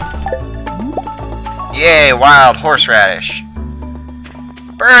 Yay, wild horseradish.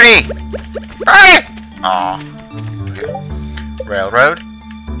 Birdie! Birdie! Aw. Okay. Railroad.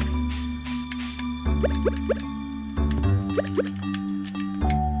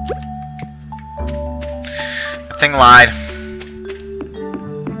 The thing lied.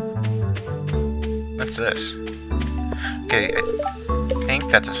 What's this? Okay, I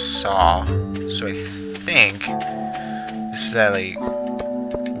think that's a saw. So I think this is that like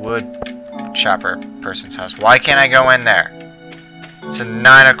wood chopper person's house. Why can't I go in there? It's at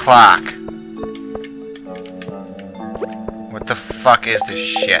 9 o'clock. What the fuck is this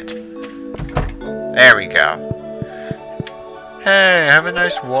shit? There we go. Hey, have a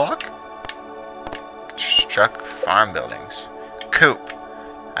nice walk. Construct farm buildings. Coop.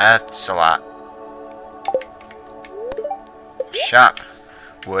 That's a lot. Shop.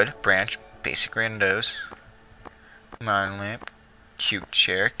 Wood, branch, basic windows. Modern lamp. Cute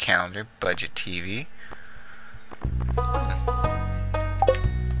chair, calendar, budget TV.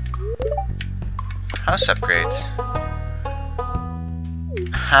 House upgrades.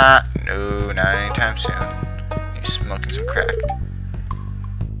 Ha, Oh, not anytime soon. He's smoking some crack.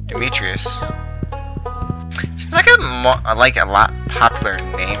 Demetrius. Seems like a lot popular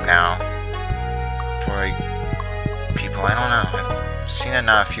name now for like people. I don't know. I've seen it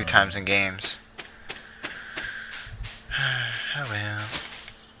now a few times in games. Oh well.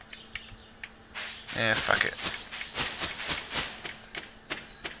 Yeah, fuck it.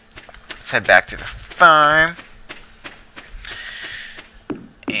 Let's head back to the farm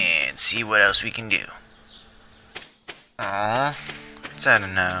and see what else we can do. Aww, it's at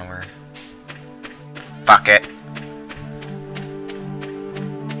an hour. Fuck it.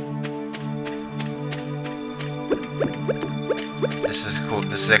 This is cool.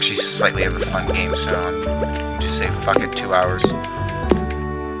 This is actually slightly of a fun game, so I'm just say fuck it, 2 hours.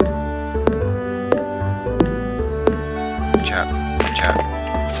 Chop, chop.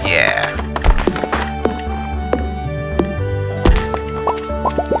 Yeah.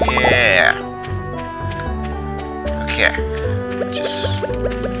 Yeah. Okay. Just put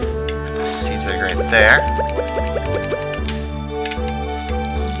the seeds like right there.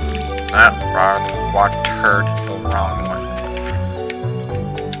 Ah, watered the wrong one.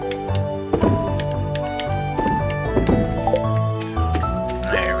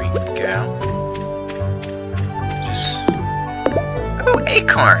 There we go. Just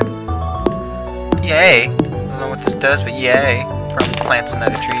acorn! Yay! I don't know what this does, but yay! Probably plants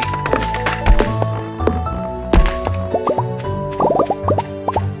another tree.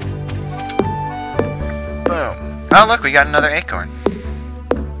 Boom! Oh look, we got another acorn.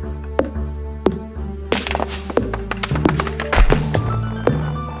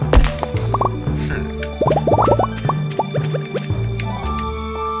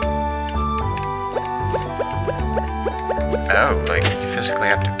 Oh, like you physically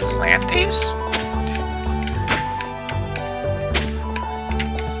have to plant these?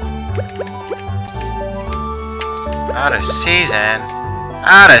 Out of season!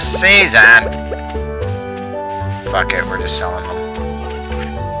 Out of season! Fuck it, we're just selling them.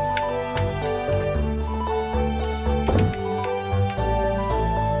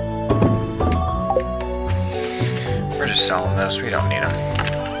 We're just selling those, we don't need them.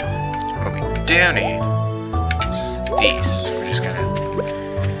 What we do need is these. We're just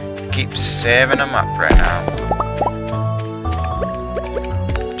gonna keep saving them up right now.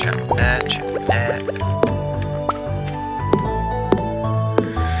 Chop that, chop that.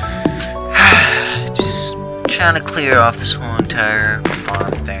 Just trying to clear off this whole entire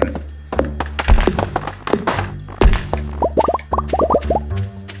farm thing.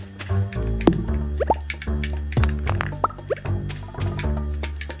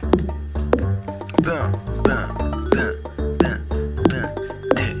 Boom, boom, boom, boom, boom,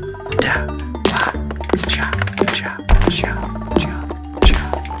 do, da, wah, chop, chop, chop, chop,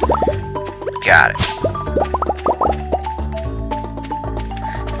 chop. Got it.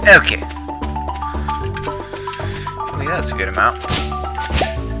 Okay. I think that's a good amount.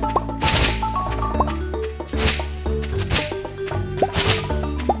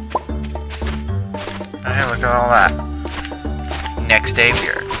 Alright, look at all that. Next day,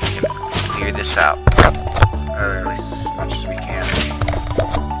 we're gonna clear this out. Or at least as much as we can.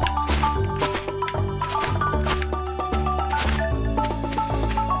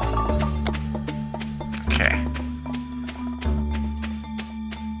 Okay.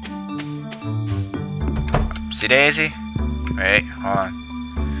 Oopsie daisy. Wait, hold on.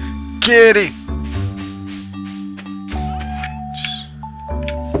 Kitty!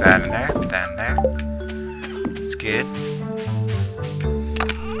 Just that in there, that in there. It's good.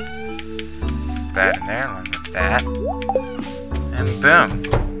 That in there, along with that. And boom.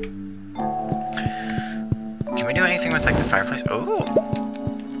 Can we do anything with like the fireplace? Oh!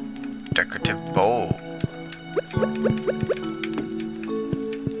 Decorative bowl.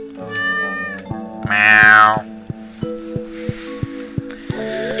 Meow.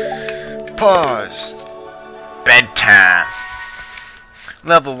 Pause. Bedtime.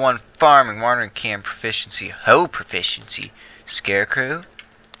 Level 1 farming, watering can proficiency, hoe proficiency, scarecrow,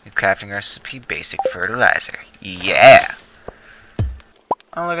 and crafting recipe, basic fertilizer. Yeah!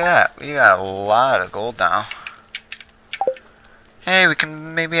 Oh, look at that. We got a lot of gold now. Hey, we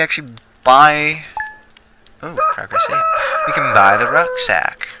can maybe actually buy... Oh, progress 8. We can buy the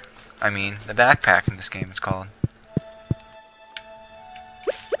rucksack. I mean, the backpack in this game it's called.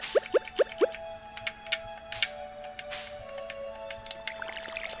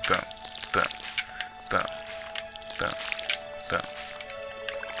 Boom, boom, boom, boom, boom,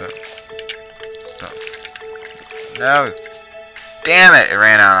 boom, boom. No! Damn it! It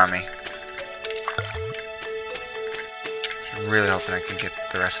ran out on me. Just really hoping I can get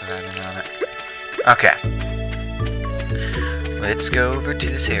the rest of that in on it. Okay. Let's go over to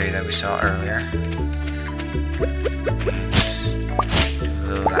this area that we saw earlier. And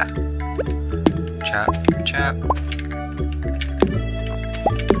do a little that. Chop, chop.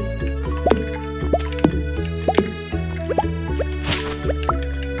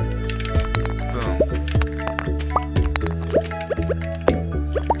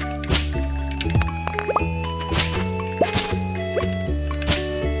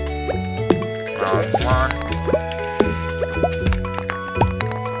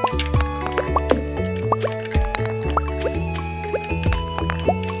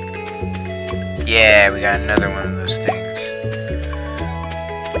 Yeah, we got another one of those things.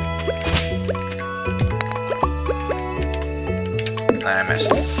 I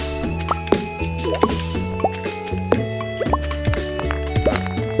missed it.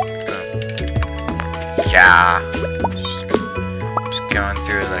 Yeah. Just going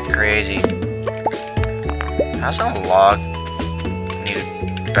through like crazy. How's a log need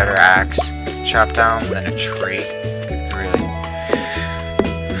a better axe chop down than a tree? Really?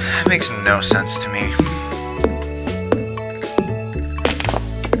 That makes no sense to me.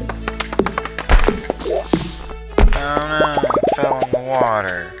 Oh no, I fell in the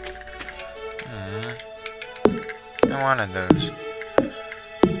water. I wanted those.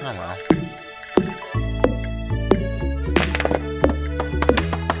 Oh well.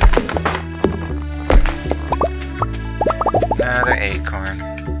 Another acorn.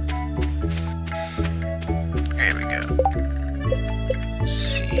 There we go. Let's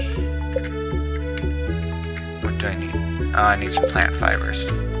see. What do I need? Oh, I need some plant fibers.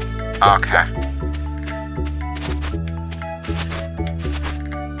 Okay.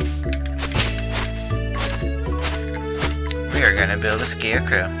 We are gonna build a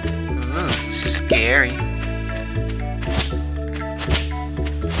scarecrow. Ooh, scary.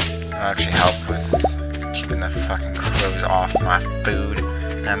 That'll actually help with keeping the fucking crows off my food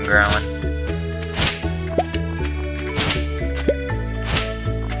I'm growing.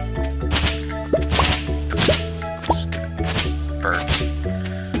 Stupid birds.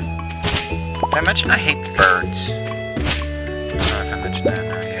 Did I mention I hate birds? I don't know if I mentioned that or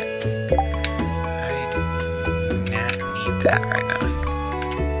not yet. I do not need that right now.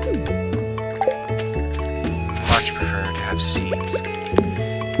 Much prefer to have seeds.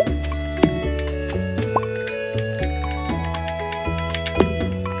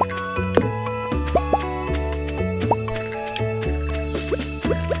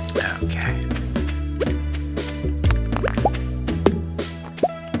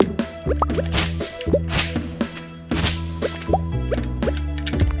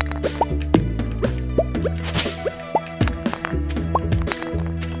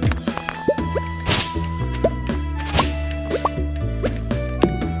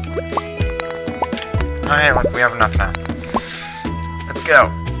 Oh hey, look, we have enough now. Let's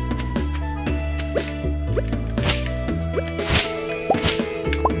go.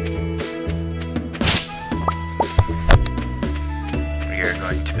 We are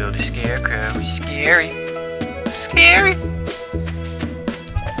going to build a scarecrow. Scary. Scary.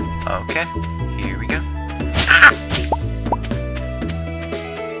 Okay, here we go. Ah!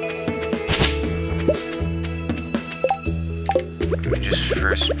 Let me just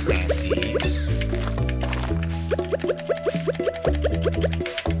first plant these.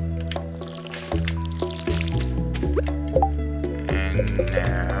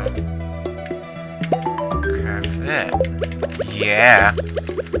 Yeah.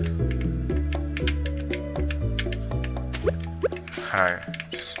 Alright.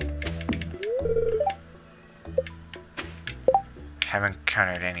 Haven't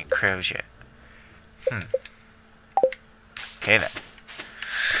encountered any crows yet. Okay then.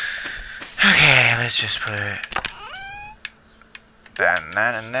 Okay, let's just put that and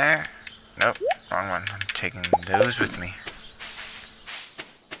that in there. Nope, wrong one. I'm taking those with me.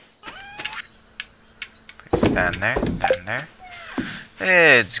 Place that in there, that in there.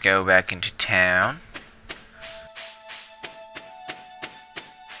 Let's go back into town.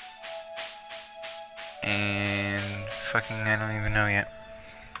 And fucking I don't even know yet.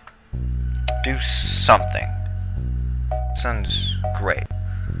 Do something. Sounds great.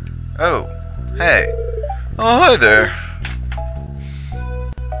 Oh, hey. Oh, hi there.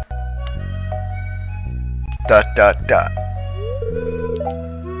 Dot dot dot.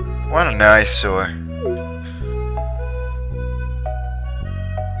 What an eyesore.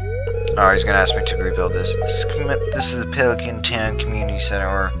 Oh, he's gonna ask me to rebuild this. This is the Pelican Town Community Center,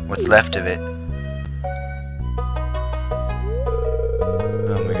 or what's left of it.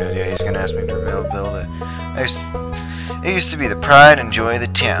 Oh my god, yeah, he's gonna ask me to rebuild it. It used to be the pride and joy of the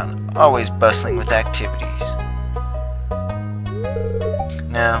town, always bustling with activities.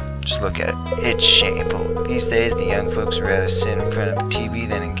 Now, just look at it. It's shameful. These days, the young folks would rather sit in front of the TV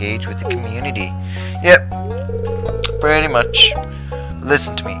than engage with the community. Yep, pretty much.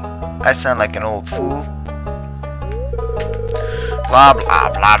 Listen to me. I sound like an old fool. Blah,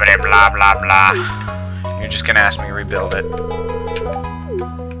 blah, blah, blah, blah, blah, blah. You're just gonna ask me to rebuild it.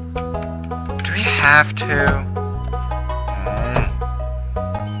 Do we have to?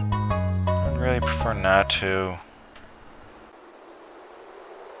 I'd really prefer not to.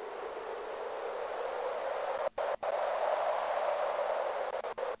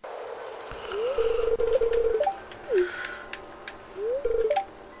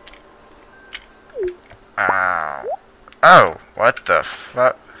 Oh, what the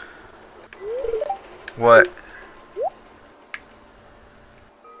fuck? What?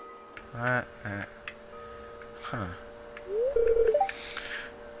 What? Huh.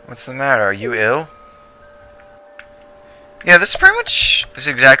 What's the matter? Are you ill? Yeah, this is pretty much, this is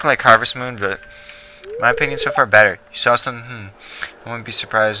exactly like Harvest Moon, but in my opinion, so far better. You saw something? I wouldn't be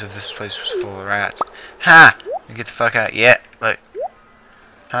surprised if this place was full of rats. Ha! You get the fuck out. Yeah, look.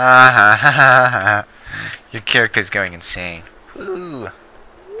 Ha ha ha ha ha. Your character's going insane. Ooh.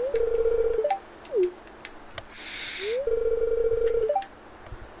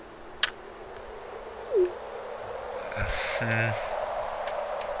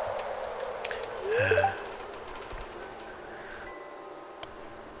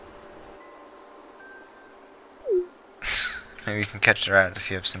 Maybe you can catch the rat if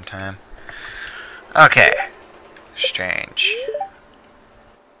you have some time. Okay. Strange.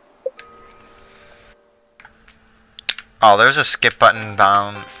 Oh, there's a skip button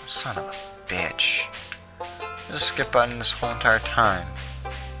down. Son of a bitch. There's a skip button this whole entire time.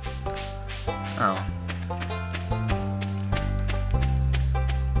 Oh.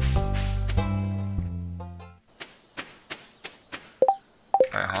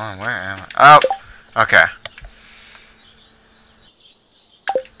 Wait, hold on, where am I? Oh! Okay.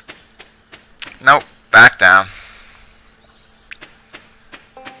 Nope, back down.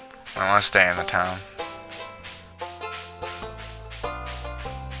 I want to stay in the town.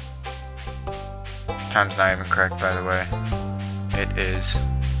 Time's not even correct, by the way. It is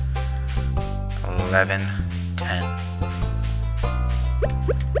 11:10.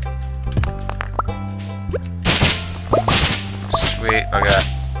 Sweet, okay.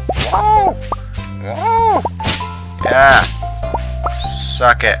 Whoa! Whoa! Yeah!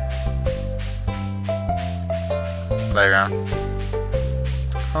 Suck it. Playground.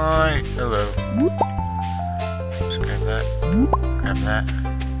 Hi, hello. Just grab that. Grab that.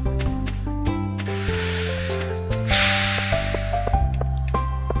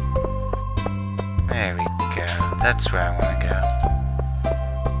 There we go. That's where I want to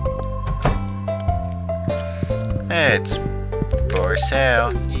go. It's for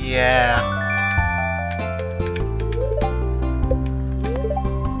sale. Yeah.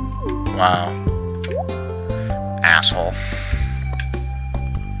 Wow. Asshole.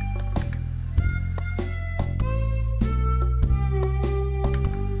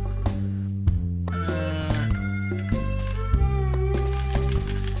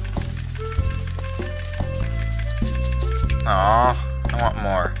 Aw, I want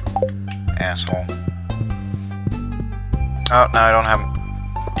more. Asshole. Oh, no, I don't have...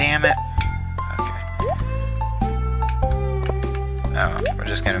 Damn it. Okay. No, we're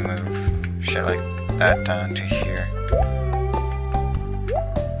just gonna move shit like that down to here.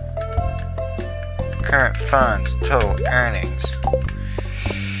 Current funds, total earnings.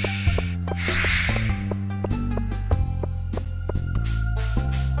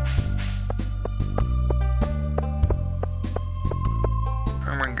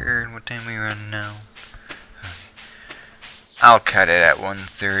 What time are we running now? Okay. I'll cut it at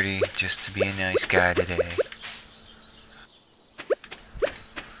 1:30 just to be a nice guy today.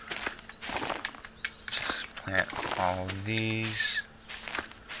 Just plant all of these.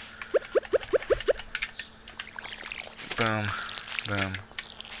 Boom, boom,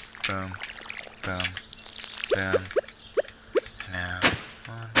 boom, boom, boom. Now,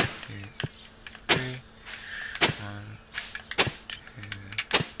 1, 2, 3. 1, 2.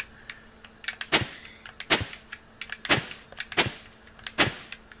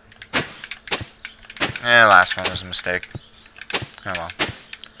 Yeah, last one was a mistake. Oh well.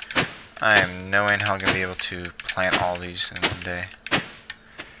 I am no way in hell gonna be able to plant all these in one day.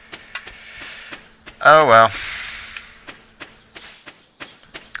 Oh well.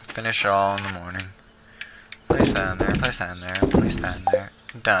 Finish all in the morning. Place that in there, place that in there, place that in there.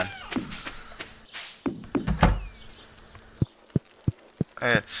 Done.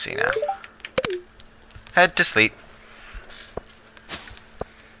 Let's see now. Head to sleep.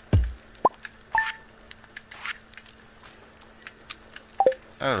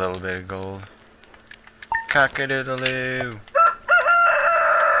 A little bit of gold. Cock-a-doodle-doo.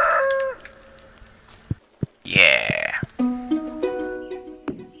 Yeah. Ooh.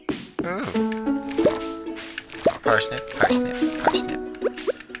 Parsnip, parsnip, parsnip.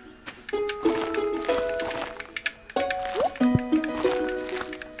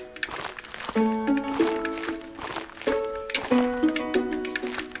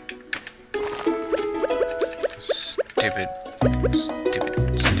 Stupid. Stupid.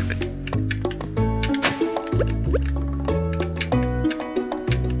 Stupid.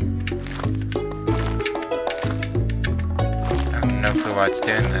 I have no clue why it's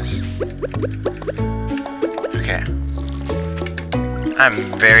doing this. Okay. I'm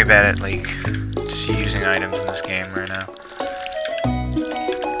very bad at, like, just using items in this game right now.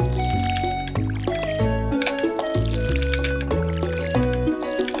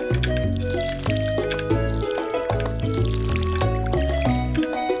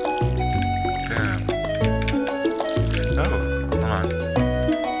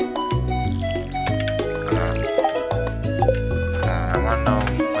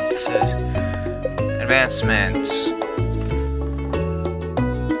 Advancements.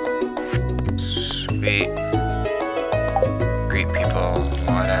 Sweet. Greet people,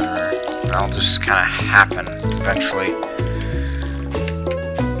 whatever. It'll just kind of happen eventually.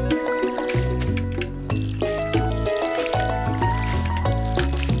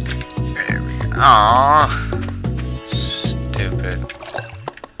 There we go. Aww. Stupid.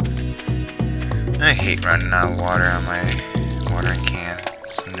 I hate running out of water on my watering can.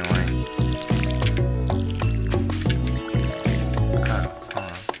 It's annoying.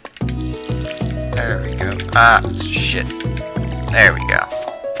 There we go. Ah, shit. There we go.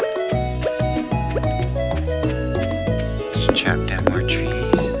 Let's chop down more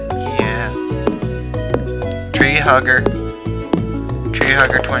trees. Yeah. Tree Hugger. Tree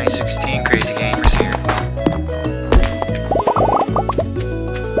Hugger 2016. Crazy Gamers here.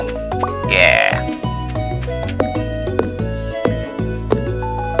 Yeah.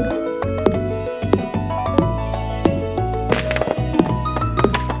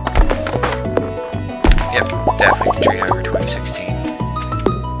 Definitely Tree Hugger 2016.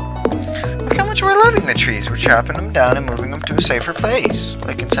 Look how much we're loving the trees. We're chopping them down and moving them to a safer place,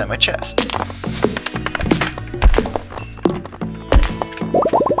 like inside my chest.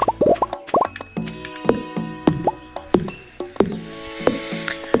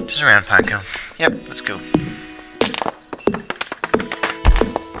 Just around Pinecone. Yep, let's go.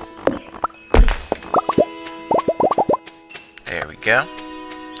 There we go.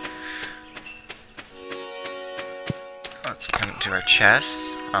 Let's come to our chest.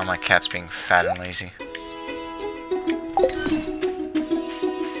 Oh, my cat's being fat and lazy.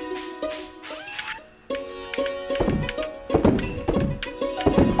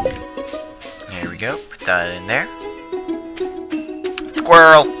 There we go. Put that in there.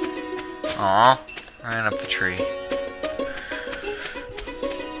 Squirrel! Aw, ran up the tree.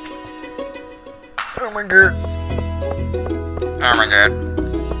 Oh my god. Oh my god.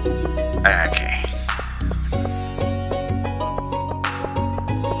 Okay.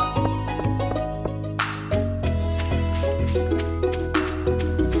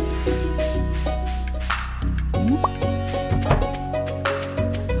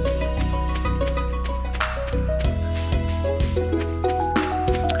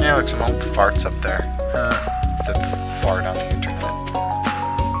 Yeah, look, some old farts up there. Said fart on the internet.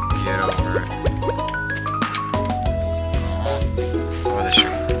 Get over it. Oh, over the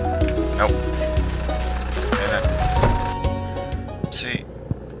street. Nope. Let's see.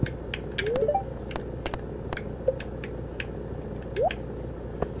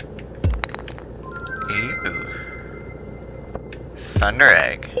 Ew. Thunder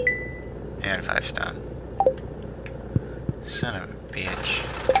egg. And 5 stone. Son of a bitch.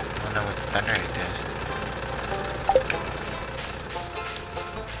 I don't know what the thunder egg does.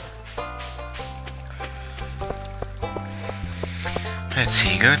 Let's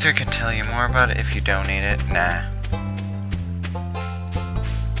see, Gother can tell you more about it if you donate it. Nah.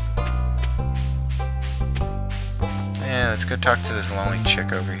 Yeah, let's go talk to this lonely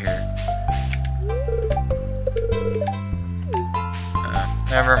chick over here.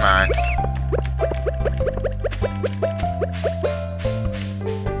 Never mind.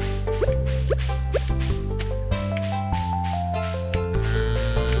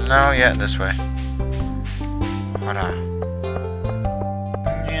 No, yeah, this way. Hold on.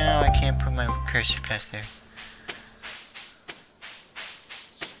 No, I can't put my cursor past there.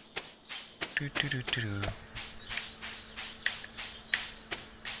 Okay,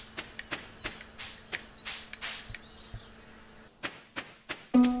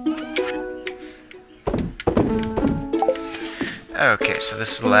 so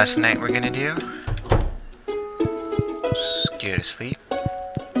this is the last night we're gonna do. Just go to sleep.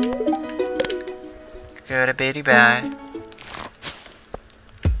 Go to bed, bye.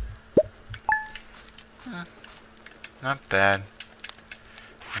 Not bad.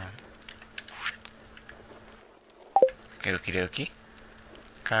 Okie dokie.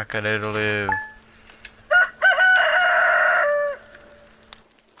 Cock-a-doodle-doo.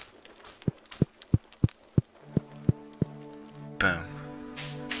 Boom.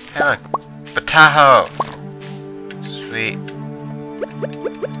 Hey look! Potato! Sweet.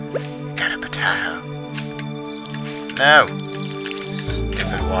 Got a potato. No!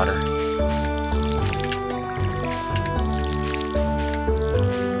 Stupid water.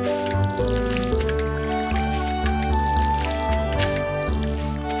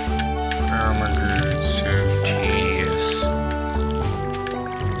 Oh my god, it's so tedious.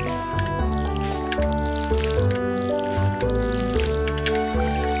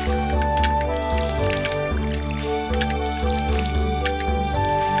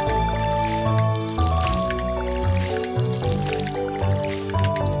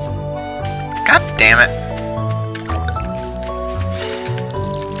 God damn it.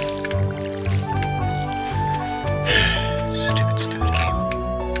 Stupid game.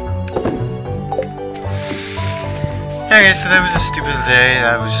 Okay, so that was a stupid day.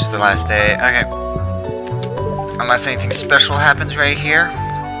 That was just the last day. Okay. Unless anything special happens right here,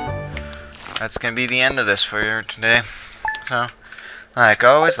 that's gonna be the end of this for you today. So, like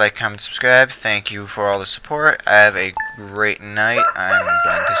always, like, comment, subscribe. Thank you for all the support. Have a great night. I'm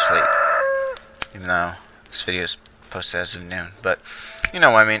going to sleep. Even though this video is posted as of noon. But, you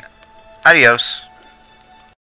know what I mean. Adios.